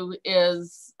ask you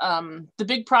is the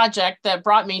big project that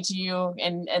brought me to you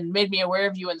and made me aware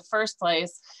of you in the first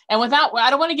place. And I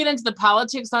don't want to get into the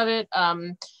politics of it.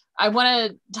 I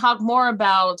want to talk more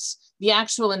about the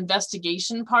actual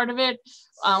investigation part of it.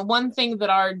 One thing that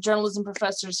our journalism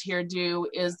professors here do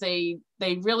is they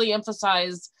really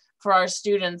emphasize for our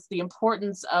students the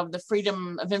importance of the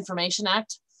Freedom of Information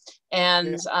Act.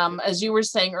 And as you were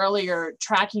saying earlier,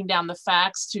 tracking down the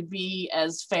facts to be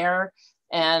as fair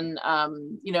and,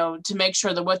 to make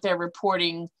sure that what they're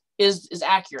reporting is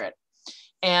accurate.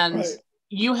 And right.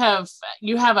 you have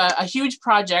a huge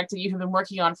project that you have been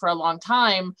working on for a long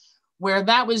time, where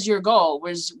that was your goal,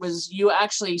 was you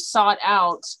actually sought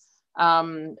out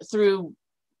through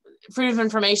Freedom of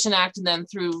Information Act and then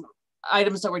through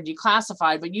items that were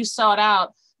declassified, but you sought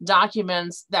out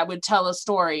documents that would tell a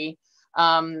story,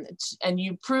 and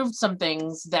you proved some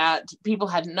things that people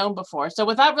hadn't known before. So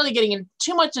without really getting in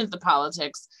too much into the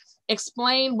politics,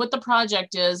 explain what the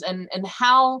project is and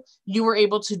how you were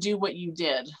able to do what you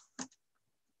did.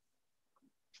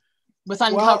 with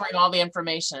uncovering all the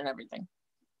information and everything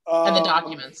and the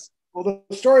documents? Well,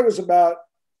 the story was about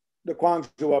the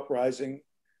Gwangju uprising,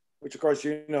 which of course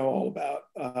you know all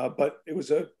about, but it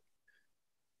was a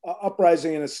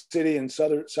uprising in a city in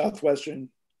southwestern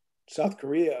South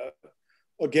Korea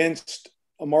against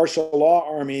a martial law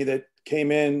army that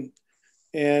came in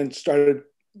and started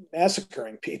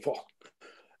massacring people.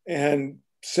 And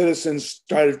citizens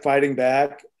started fighting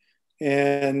back,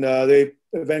 and they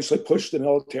eventually pushed the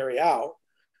military out.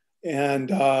 And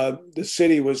the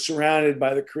city was surrounded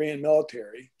by the Korean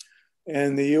military.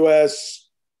 And the US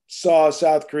saw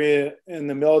South Korea and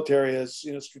the military as,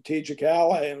 you know, strategic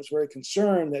ally, and was very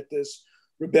concerned that this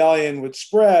rebellion would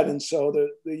spread. And so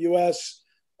the US,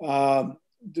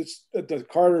 the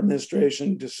Carter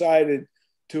administration decided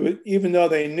to, even though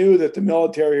they knew that the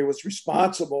military was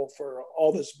responsible for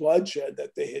all this bloodshed,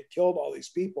 that they had killed all these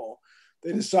people,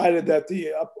 they decided that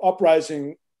the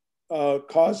uprising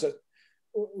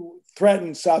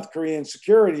threatened South Korean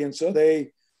security. And so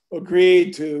they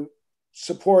agreed to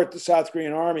support the South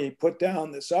Korean army put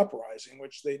down this uprising,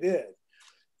 which they did.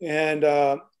 And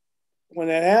when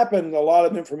that happened, a lot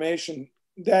of information,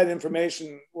 that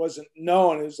information wasn't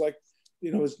known. It was like,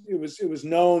 you know, it was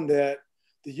known that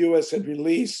the US had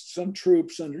released some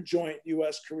troops under joint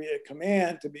US-Korea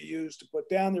command to be used to put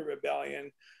down the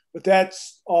rebellion, but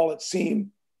that's all it seemed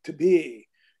to be.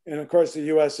 And of course,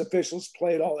 the US officials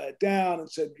played all that down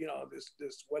and said, you know, this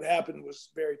what happened was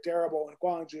very terrible in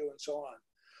Gwangju and so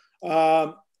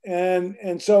on.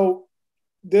 And so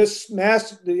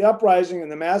the uprising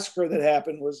and the massacre that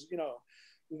happened was, you know,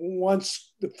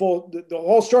 once the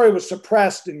whole story was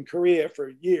suppressed in Korea for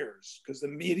years because the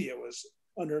media was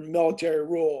under military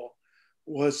rule,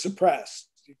 was suppressed.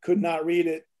 You could not read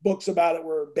it. Books about it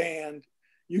were banned.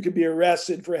 You could be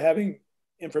arrested for having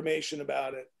information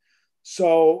about it.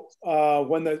 So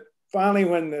when there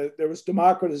was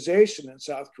democratization in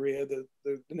South Korea, the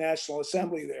National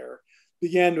Assembly there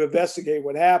began to investigate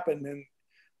what happened, and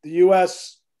the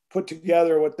U.S. put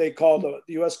together what they called the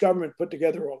U.S. government put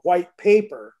together a white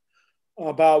paper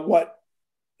about what,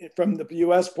 from the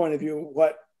U.S. point of view,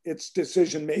 what its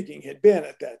decision making had been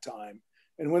at that time.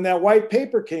 And when that white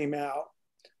paper came out,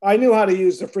 I knew how to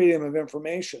use the Freedom of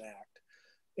Information Act,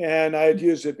 and I had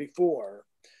used it before.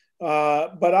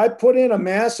 But I put in a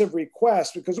massive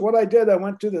request because what I did, I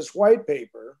went to this white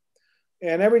paper,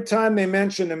 and every time they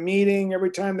mentioned a meeting, every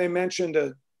time they mentioned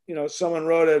someone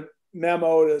wrote a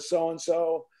memo to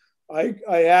so-and-so, I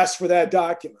asked for that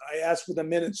document. I asked for the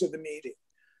minutes of the meeting,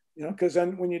 you know, because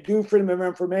then when you do Freedom of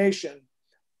Information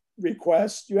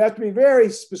requests, you have to be very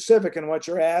specific in what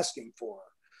you're asking for.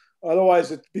 Otherwise,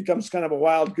 it becomes kind of a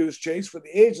wild goose chase for the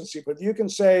agency. But you can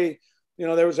say, you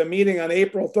know, there was a meeting on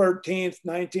April 13th,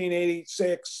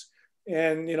 1986,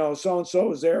 and, you know, so-and-so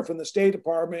was there from the State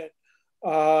Department.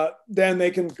 Then they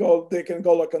can go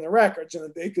look on the records,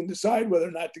 and they can decide whether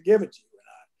or not to give it to you or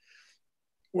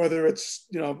not, whether it's,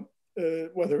 you know,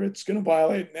 whether it's going to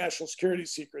violate national security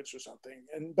secrets or something.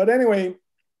 But anyway,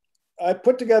 I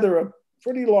put together a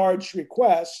pretty large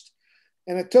request,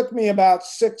 and it took me about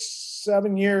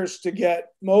 6-7 years to get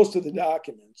most of the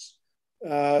documents.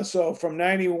 So from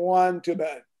 91 to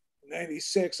about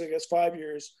 96, I guess 5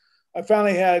 years, I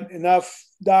finally had enough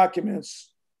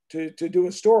documents to do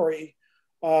a story.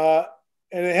 And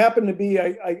it happened to be,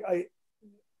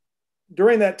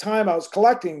 during that time I was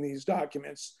collecting these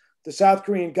documents, the South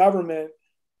Korean government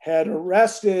had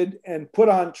arrested and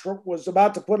was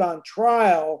about to put on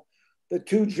trial the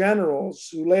two generals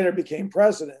who later became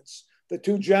presidents, the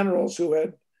two generals who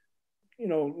had, you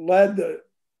know, led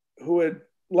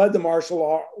the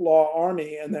martial law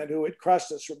army and then who had crushed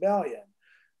this rebellion.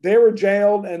 They were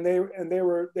jailed and they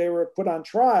were put on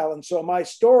trial. And so my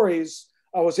stories,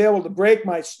 I was able to break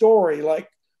my story like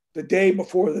the day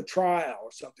before the trial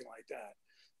or something like that.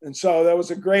 And so that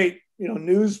was a great, you know,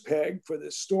 news peg for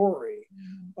this story.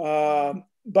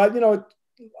 But, you know,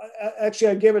 actually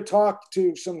I gave a talk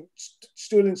to some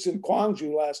students in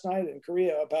Gwangju last night in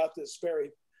Korea about this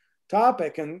very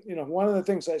topic. And, you know, one of the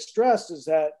things I stressed is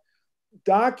that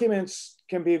documents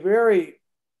can be very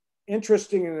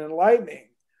interesting and enlightening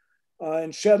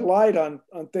and shed light on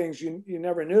things you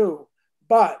never knew.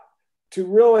 But to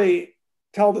really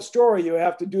tell the story, you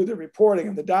have to do the reporting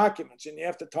of the documents, and you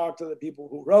have to talk to the people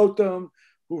who wrote them,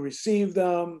 who received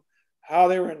them, how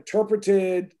they were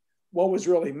interpreted, what was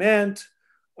really meant,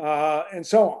 and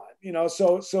so on. You know,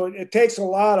 so it takes a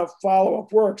lot of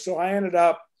follow-up work. So I ended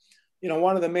up, you know,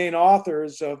 one of the main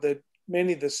authors of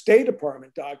many of the State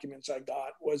Department documents I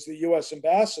got was the U.S.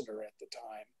 ambassador at the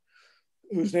time,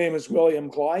 whose name is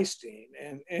William Gleistein.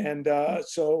 And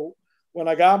so when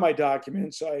I got my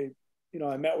documents, I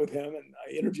I met with him and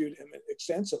I interviewed him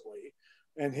extensively,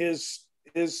 and his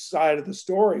side of the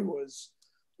story was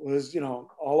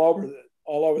all over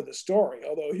the story,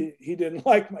 although he didn't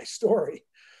like my story.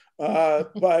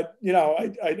 But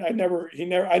I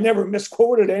never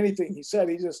misquoted anything he said.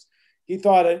 He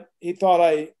thought I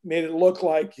made it look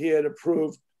like he had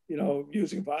approved,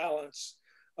 using violence.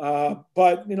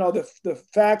 But the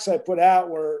facts I put out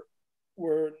were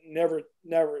never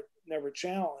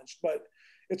challenged. But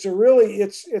these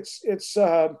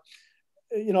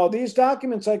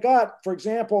documents I got, for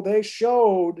example, they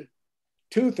showed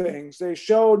two things. They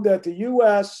showed that the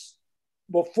U.S.,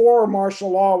 before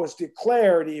martial law was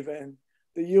declared, even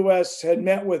the U.S. had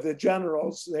met with the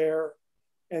generals there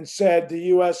and said the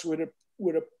U.S.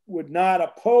 would not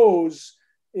oppose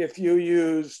if you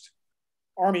used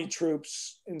army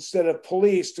troops instead of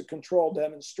police to control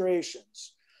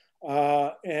demonstrations.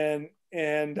 And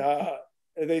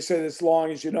they said, as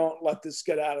long as you don't let this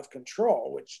get out of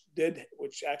control, which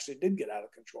actually did get out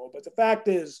of control. But the fact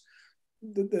is,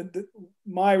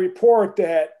 my report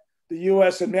that the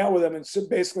U.S. had met with them and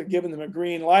basically given them a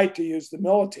green light to use the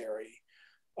military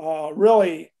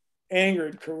really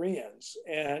angered Koreans.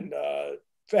 And in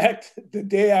fact, the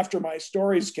day after my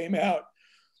stories came out,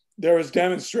 there was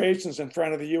demonstrations in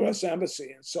front of the U.S.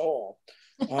 Embassy in Seoul,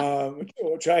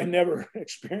 which I had never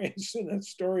experienced in a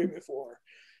story before.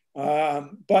 But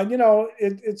it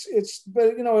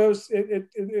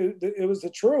was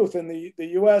the truth, and the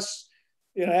U.S.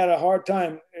 had a hard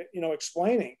time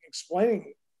explaining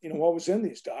what was in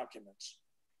these documents.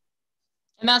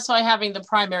 And that's why having the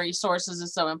primary sources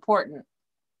is so important.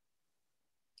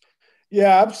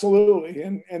 Yeah, absolutely.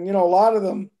 And a lot of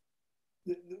them,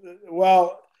 a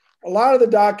lot of the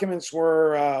documents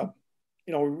were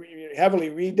heavily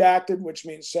redacted, which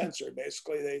means censored.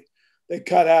 Basically, they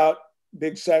cut out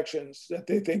big sections that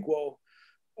they think will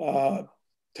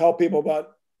tell people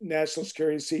about national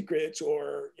security secrets,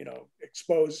 or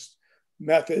expose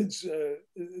methods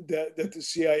that the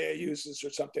CIA uses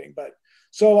or something. But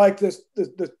so like this,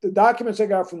 the documents I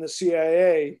got from the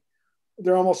CIA,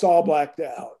 they're almost all blacked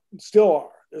out. Still are.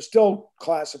 They're still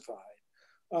classified.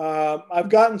 I've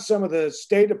gotten some of the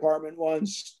State Department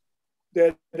ones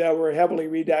that were heavily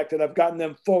redacted. I've gotten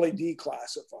them fully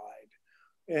declassified.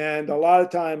 And a lot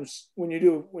of times when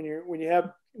you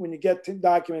get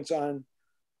documents on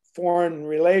foreign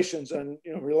relations and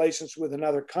relations with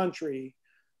another country,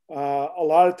 a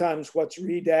lot of times what's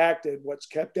redacted, what's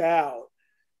kept out,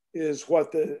 is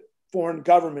what the foreign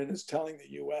government is telling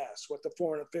the U.S., what the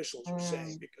foreign officials are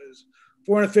saying, because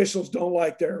foreign officials don't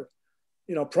like their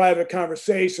private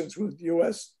conversations with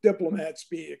U.S. diplomats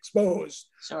be exposed.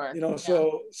 Sure.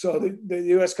 So the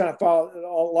U.S. kind of follow.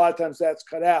 A lot of times that's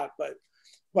cut out, but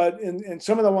in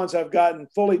some of the ones I've gotten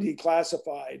fully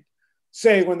declassified,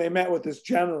 say when they met with this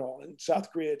general in South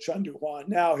Korea, Chun Doo-hwan,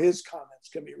 now his comments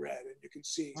can be read and you can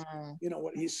see,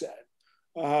 what he said.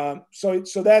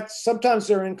 So that's, sometimes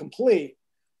they're incomplete,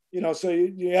 so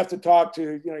you have to talk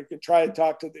to, you can try to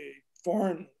talk to the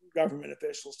foreign government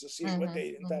officials to see what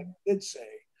they in fact did say.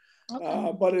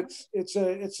 Okay. But it's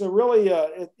a really,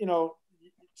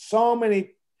 so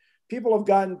many people have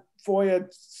gotten FOIA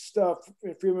stuff,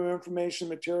 Freedom of Information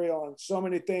material, and so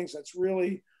many things. That's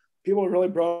really, people have really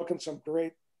broken some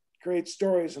great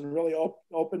stories and really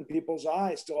opened people's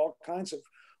eyes to all kinds of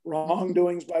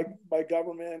wrongdoings by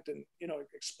government, and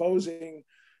exposing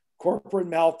corporate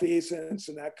malfeasance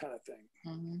and that kind of thing.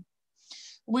 Mm-hmm.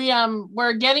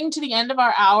 We're getting to the end of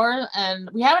our hour, and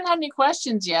we haven't had any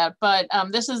questions yet, but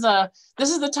this is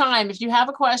the time. If you have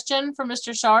a question for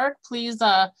Mr. Shorrock, please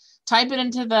type it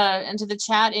into the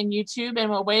chat in YouTube, and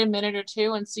we'll wait a minute or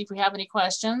two and see if we have any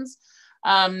questions.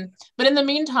 But in the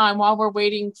meantime, while we're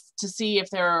waiting to see if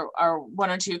there are one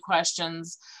or two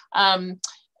questions,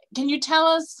 can you tell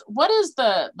us, what is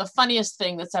the funniest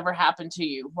thing that's ever happened to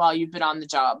you while you've been on the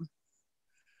job?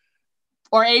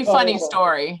 Or a funny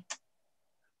story?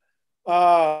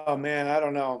 Oh man, I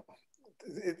don't know.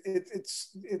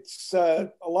 It's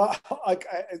a lot. Like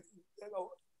I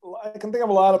can think of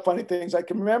a lot of funny things. I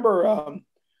can remember,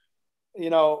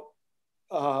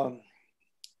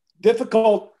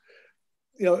 difficult,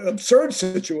 absurd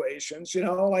situations.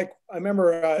 Like I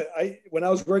remember when I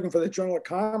was working for the Journal of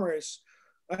Commerce,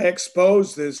 I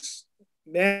exposed this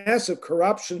massive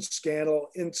corruption scandal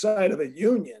inside of a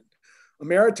union, a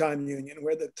maritime union,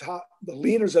 where the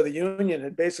leaders of the union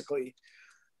had basically,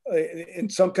 in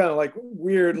some kind of like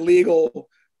weird legal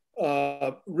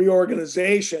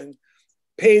reorganization,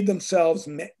 paid themselves.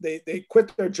 They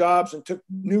quit their jobs and took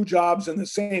new jobs in the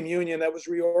same union that was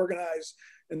reorganized,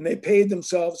 and they paid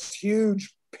themselves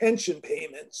huge pension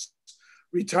payments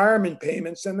retirement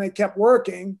payments, and they kept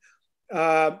working.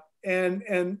 This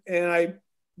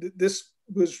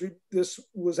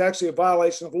was actually a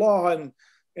violation of law,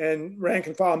 and rank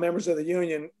and file members of the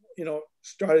union,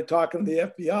 started talking to the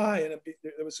FBI, and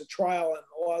there was a trial, and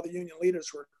a lot of the union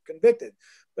leaders were convicted.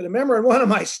 But I remember in one of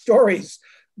my stories,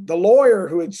 the lawyer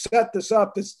who had set this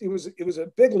up, it was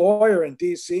a big lawyer in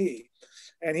DC,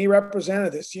 and he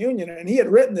represented this union, and he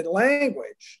had written the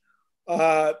language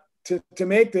to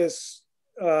make this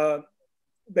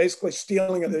basically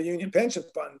stealing of the union pension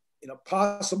fund,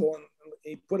 possible, and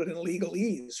he put it in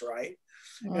legalese, right?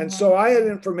 Mm-hmm. And so I had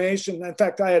information. In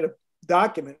fact, I had a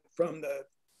document from the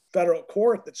federal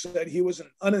court that said he was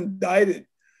an unindicted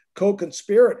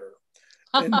co-conspirator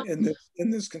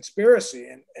in this conspiracy.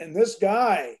 And this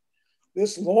guy,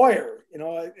 this lawyer,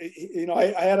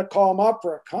 I had to call him up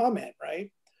for a comment,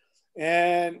 right?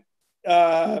 And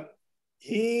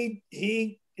he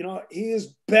is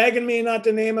begging me not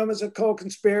to name him as a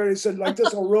co-conspirator. He said, like,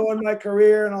 this will ruin my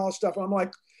career and all this stuff. I'm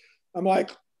like,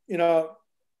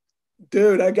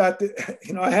 dude, I got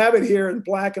I have it here in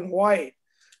black and white.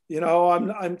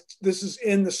 This is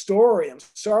in the story. I'm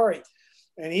sorry.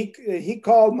 And he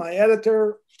called my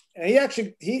editor, and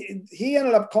he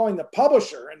ended up calling the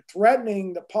publisher and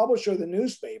threatening the publisher of the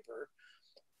newspaper,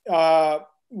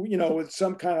 with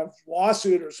some kind of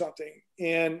lawsuit or something.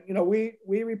 And, we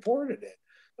reported it.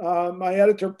 My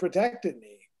editor protected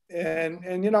me. And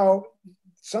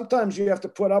sometimes you have to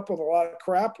put up with a lot of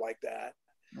crap like that.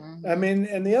 Mm-hmm. I mean,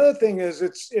 and the other thing is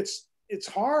it's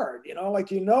hard,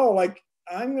 like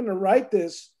I'm going to write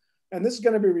this, and this is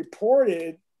going to be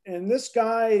reported, and this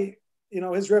guy,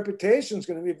 his reputation is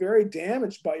going to be very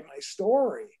damaged by my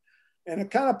story. And it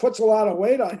kind of puts a lot of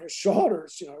weight on your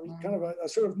shoulders, kind of a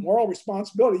sort of moral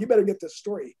responsibility. You better get this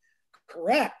story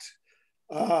correct.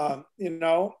 It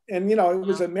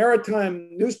was a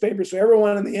maritime newspaper, so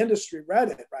everyone in the industry read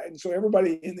it, right? And so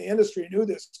everybody in the industry knew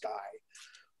this guy.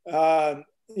 So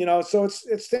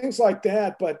it's things like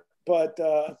that, but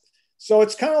so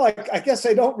it's kind of like, I guess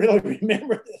I don't really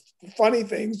remember the funny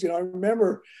things. I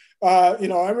remember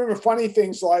funny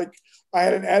things like I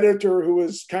had an editor who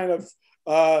was kind of,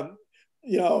 my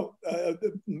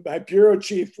bureau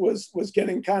chief was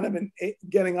getting kind of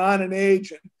getting on in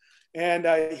age, and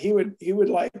he would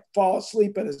like fall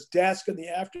asleep at his desk in the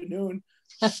afternoon,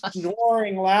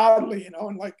 snoring loudly, and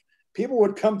like people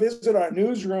would come visit our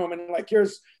newsroom, and like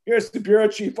here's the bureau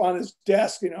chief on his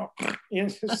desk,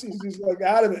 he's like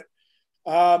out of it.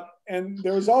 And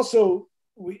there was also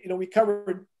we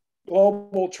covered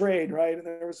global trade, right? And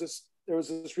there was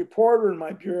this reporter in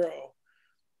my bureau.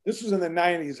 This was in the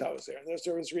 90s. I was there. And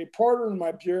there was a reporter in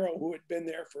my bureau who had been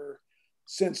there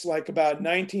since like about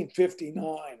 1959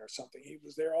 or something. He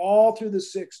was there all through the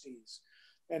 60s,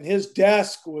 and his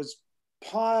desk was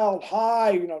piled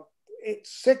high,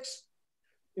 6,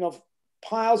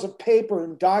 piles of paper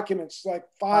and documents like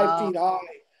 5 feet high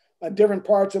on different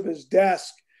parts of his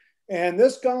desk. And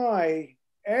this guy,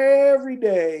 every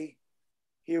day,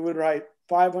 he would write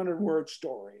 500-word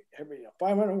story,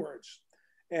 500 words.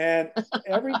 And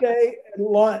every day at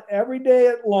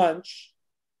lunch,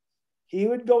 he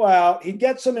would go out, he'd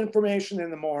get some information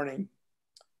in the morning,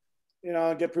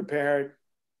 get prepared.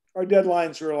 Our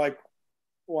deadlines were like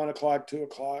 1 o'clock, 2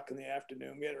 o'clock in the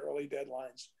afternoon. We had early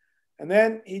deadlines. And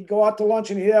then he'd go out to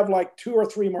lunch, and he'd have like 2 or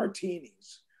 3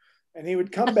 martinis. And he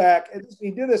would come back, and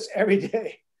he'd do this every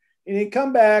day. And he'd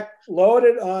come back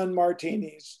loaded on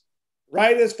martinis,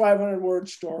 write his 500-word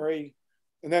story,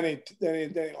 and then he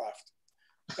left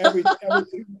every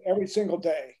single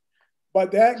day.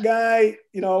 But that guy,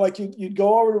 like you'd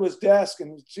go over to his desk,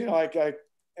 and like, hey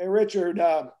Richard,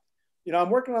 I'm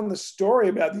working on this story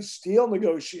about these steel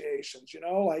negotiations.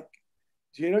 Like,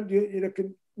 do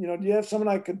you have someone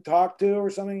I could talk to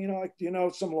or something? Like, do you know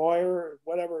some lawyer or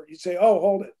whatever? You'd say, oh,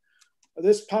 hold it.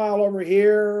 This pile over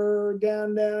here,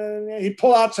 down. He'd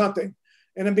pull out something,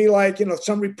 and it'd be like,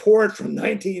 some report from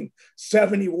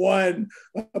 1971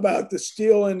 about the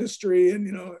steel industry, and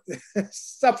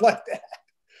stuff like that.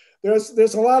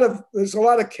 There's a lot of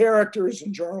characters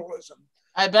in journalism.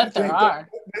 I bet there are.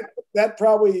 That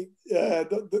probably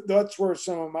that's where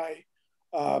some of my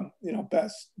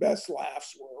best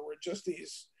laughs were just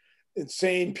these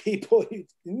insane people.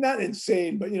 Not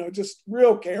insane, but just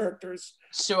real characters.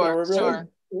 Sure, really,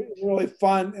 really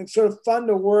fun and sort of fun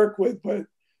to work with. But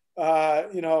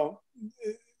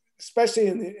especially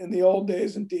in the old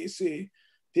days in DC,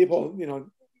 people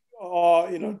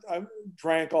I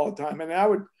drank all the time, and I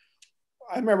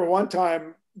remember one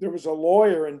time there was a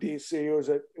lawyer in DC.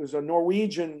 It was a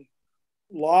Norwegian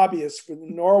lobbyist for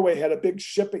Norway, had a big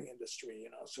shipping industry,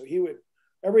 so he would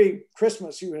every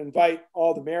Christmas he would invite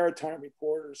all the maritime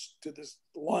reporters to this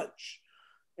lunch,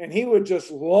 and he would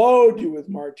just load you with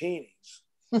martinis.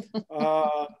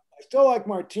 I still like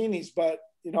martinis, but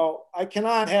I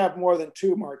cannot have more than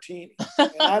 2 martinis.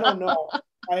 And I don't know,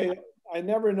 I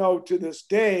never know to this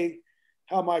day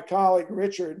how my colleague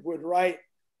Richard would write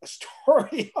a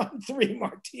story on 3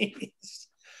 martinis.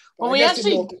 Well, we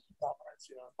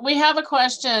have a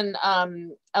question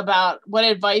about what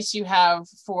advice you have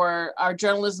for our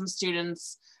journalism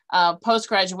students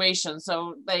post-graduation.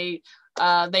 So they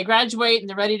graduate and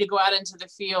they're ready to go out into the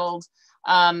field.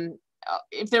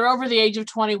 If they're over the age of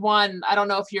 21, I don't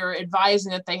know if you're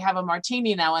advising that they have a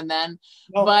martini now and then.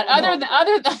 No, but other than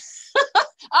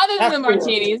other than the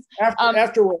martinis,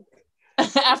 after work.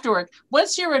 After work,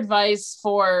 what's your advice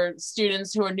for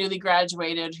students who are newly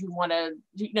graduated who want to,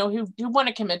 who want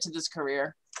to commit to this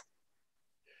career?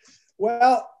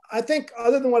 Well, I think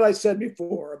other than what I said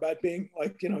before about being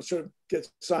like, sort of get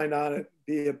signed on it,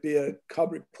 be a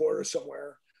cub reporter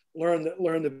somewhere, learn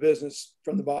the business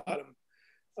from the bottom.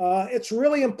 It's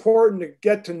really important to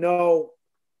get to know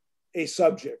a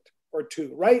subject or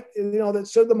two, right?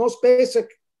 So the most basic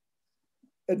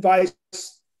advice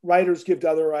writers give to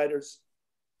other writers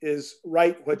is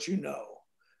write what you know.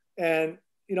 And,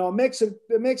 it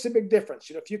makes a big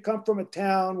difference. If you come from a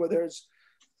town where there's,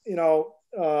 I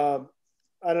don't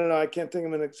know, I can't think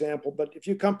of an example, but if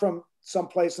you come from some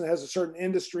place and has a certain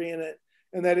industry in it,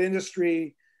 and that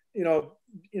industry,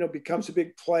 becomes a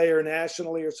big player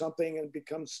nationally or something, and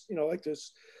becomes, like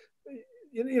this,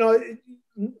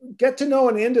 get to know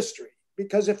an industry,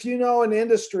 because if you know an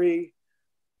industry,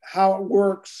 how it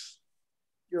works,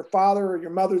 your father or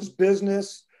your mother's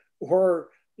business, or,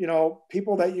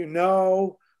 people that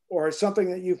or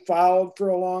something that you followed for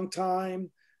a long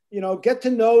time, get to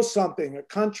know something, a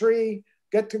country,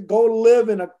 get to go live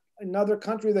in another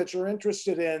country that you're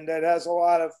interested in that has a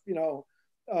lot of,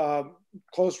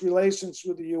 close relations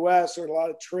with the U.S. or a lot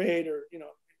of trade or,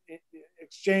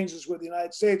 exchanges with the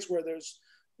United States where there's,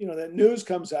 that news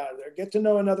comes out of there. Get to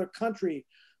know another country,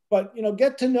 but,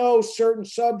 get to know certain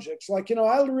subjects. Like,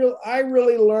 I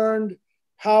really learned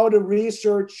how to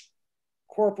research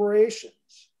corporations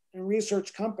and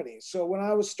research companies. So when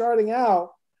I was starting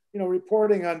out,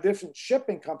 reporting on different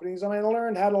shipping companies, I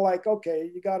learned how to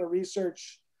you got to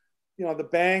research, the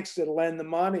banks that lend the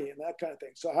money and that kind of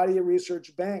thing. So how do you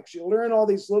research banks? You learn all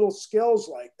these little skills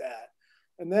like that.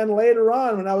 And then later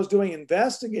on, when I was doing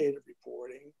investigative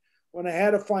reporting, when I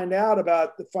had to find out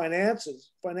about the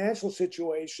financial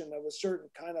situation of a certain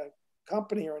kind of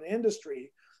company or an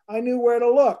industry, I knew where to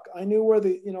look. I knew where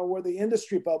the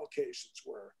industry publications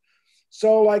were.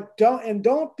 So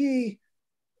don't be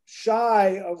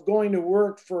shy of going to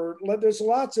work for, there's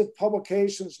lots of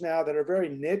publications now that are very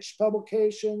niche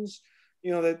publications,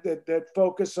 that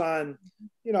focus on,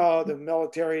 the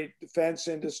military defense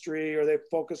industry, or they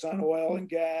focus on oil and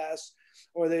gas,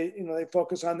 or they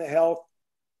focus on the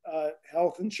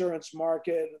health insurance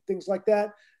market and things like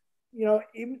that.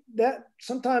 Even that,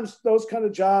 sometimes those kind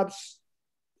of jobs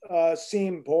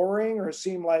seem boring or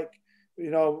seem like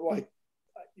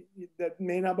that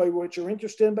may not be what you're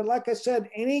interested in. But like I said,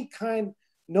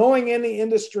 knowing any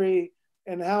industry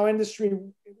and how industry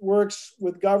works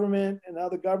with government and how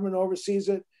the government oversees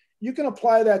it, you can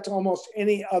apply that to almost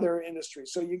any other industry.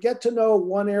 So you get to know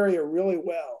one area really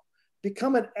well,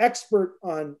 become an expert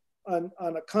on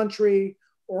a country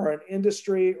or an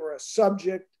industry or a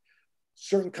subject,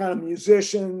 certain kind of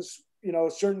musicians,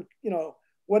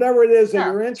 whatever it is that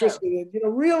you're interested in,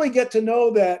 really get to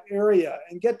know that area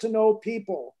and get to know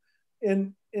people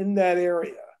in that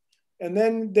area. And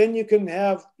then you can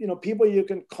have, people you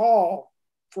can call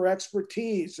for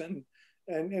expertise and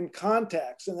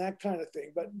contacts and that kind of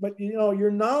thing. But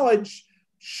your knowledge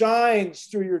shines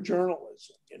through your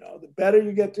journalism. The better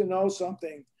you get to know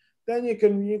something, then you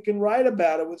can write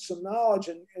about it with some knowledge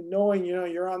and knowing,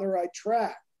 you're on the right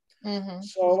track. Mm-hmm.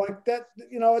 So like that,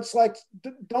 it's like,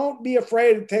 don't be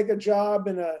afraid to take a job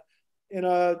in a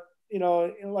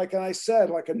like I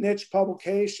said, like a niche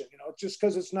publication, just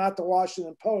because it's not the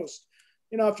Washington Post.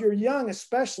 If you're young,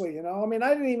 especially, I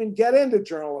didn't even get into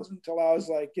journalism until I was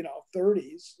like,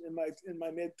 30s, in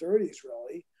my mid 30s,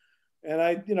 really. And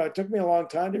it took me a long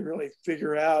time to really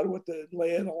figure out what the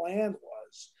lay of the land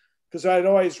was, because I'd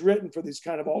always written for these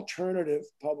kind of alternative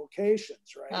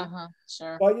publications, right? Uh-huh,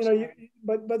 sure.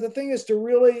 But but the thing is to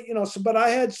really, but I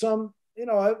had some,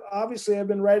 obviously I've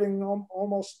been writing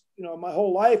almost, my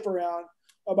whole life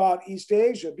about East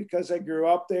Asia, because I grew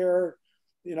up there,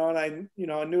 and I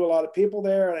knew a lot of people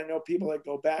there, and I know people that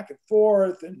go back and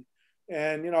forth, and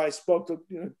I spoke to,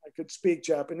 I could speak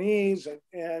Japanese,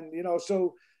 and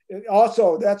so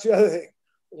Also, that's the other thing.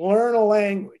 Learn a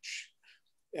language.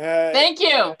 Thank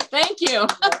you. Thank you.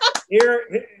 Here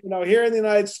in the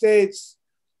United States,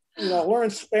 learn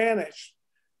Spanish.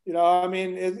 I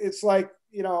mean, it's like,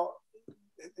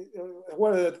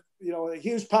 what are a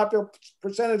huge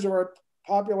percentage of our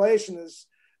population is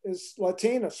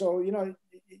Latino. So,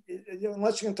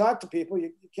 unless you can talk to people,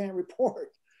 you can't report.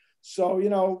 So,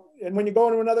 and when you go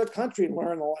into another country,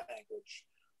 learn the language.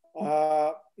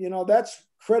 That's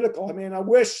critical. I mean, I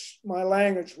wish my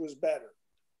language was better.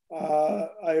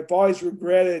 I've always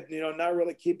regretted, not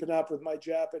really keeping up with my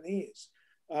Japanese.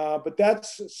 But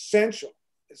that's essential.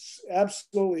 It's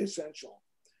absolutely essential.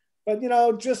 But,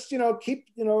 just, keep,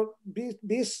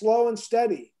 be slow and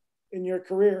steady in your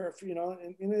career. If,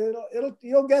 and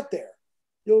you'll get there.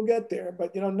 You'll get there.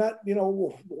 But, not,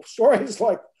 stories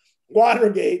like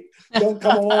Watergate don't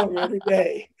come along every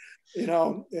day.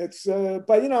 It's,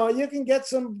 but, you can get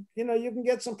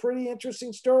some pretty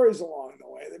interesting stories along the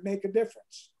way that make a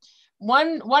difference.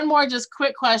 One more just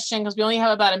quick question, because we only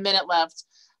have about a minute left.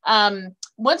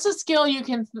 What's a skill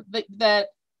that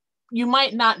you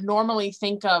might not normally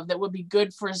think of that would be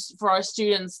good for our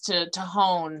students to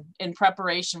hone in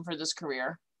preparation for this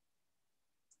career?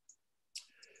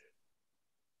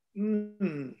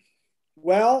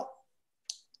 Well,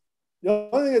 the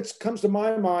only thing that comes to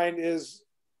my mind is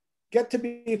get to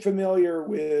be familiar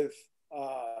with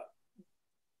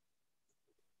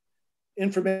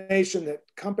information that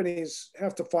companies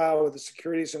have to file with the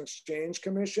Securities and Exchange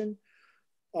Commission,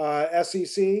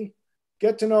 SEC.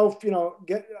 Get to know,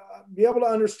 be able to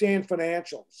understand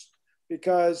financials,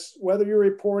 because whether you're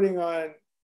reporting on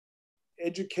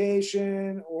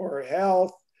education or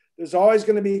health, there's always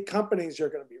going to be companies you're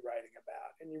going to be writing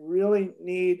about. And you really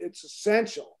it's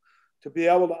essential to be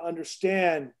able to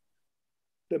understand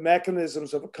the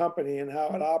mechanisms of a company and how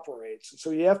it operates. And so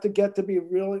you have to get to be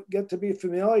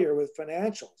familiar with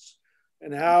financials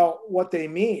and what they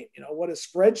mean, what a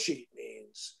spreadsheet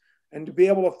means, and to be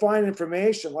able to find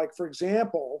information. Like, for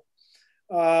example,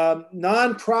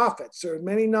 nonprofits. There are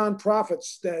many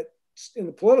nonprofits that in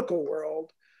the political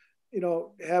world,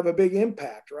 have a big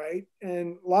impact, right?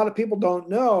 And a lot of people don't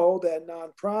know that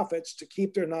nonprofits, to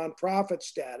keep their nonprofit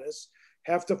status,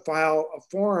 have to file a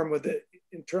form with the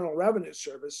Internal Revenue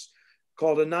Service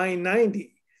called a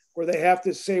 990, where they have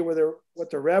to say what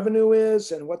their revenue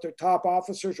is and what their top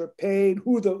officers are paid,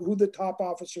 who the top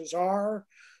officers are,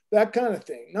 that kind of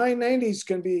thing. 990s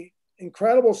can be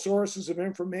incredible sources of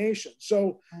information.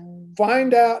 So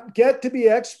get to be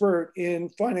expert in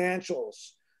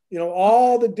financials,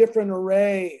 all the different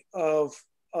array of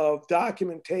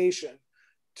documentation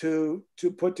to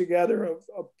put together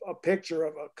a picture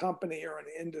of a company or an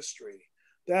industry.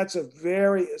 That's a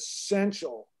very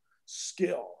essential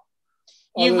skill,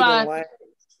 other than language,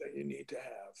 that you need to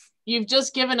have. You've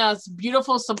just given us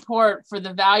beautiful support for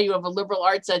the value of a liberal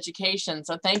arts education.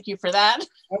 So thank you for that.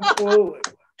 Absolutely.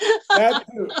 That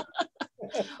too.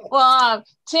 Well,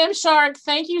 Tim Shorrock,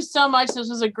 thank you so much. This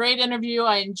was a great interview.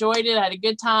 I enjoyed it. I had a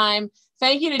good time.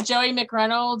 Thank you to Joey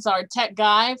McReynolds, our tech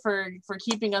guy, for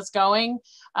keeping us going.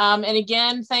 And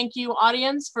again, thank you,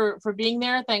 audience, for being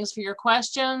there. Thanks for your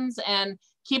questions. And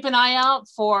keep an eye out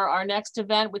for our next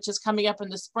event, which is coming up in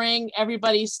the spring.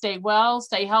 Everybody stay well,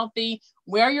 stay healthy,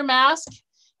 wear your mask,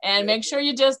 and make sure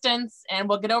you distance. And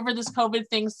we'll get over this COVID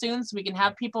thing soon so we can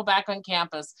have people back on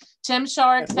campus. Tim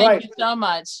Shorrock, thank you so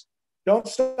much. Don't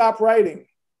stop writing.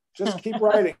 Just keep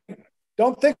writing.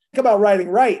 Don't think about writing.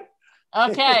 Write.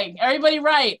 Okay, everybody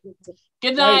write.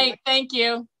 Good night. Thank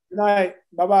you. Good night.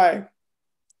 Bye-bye.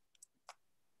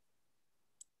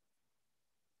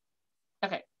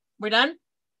 Okay, we're done?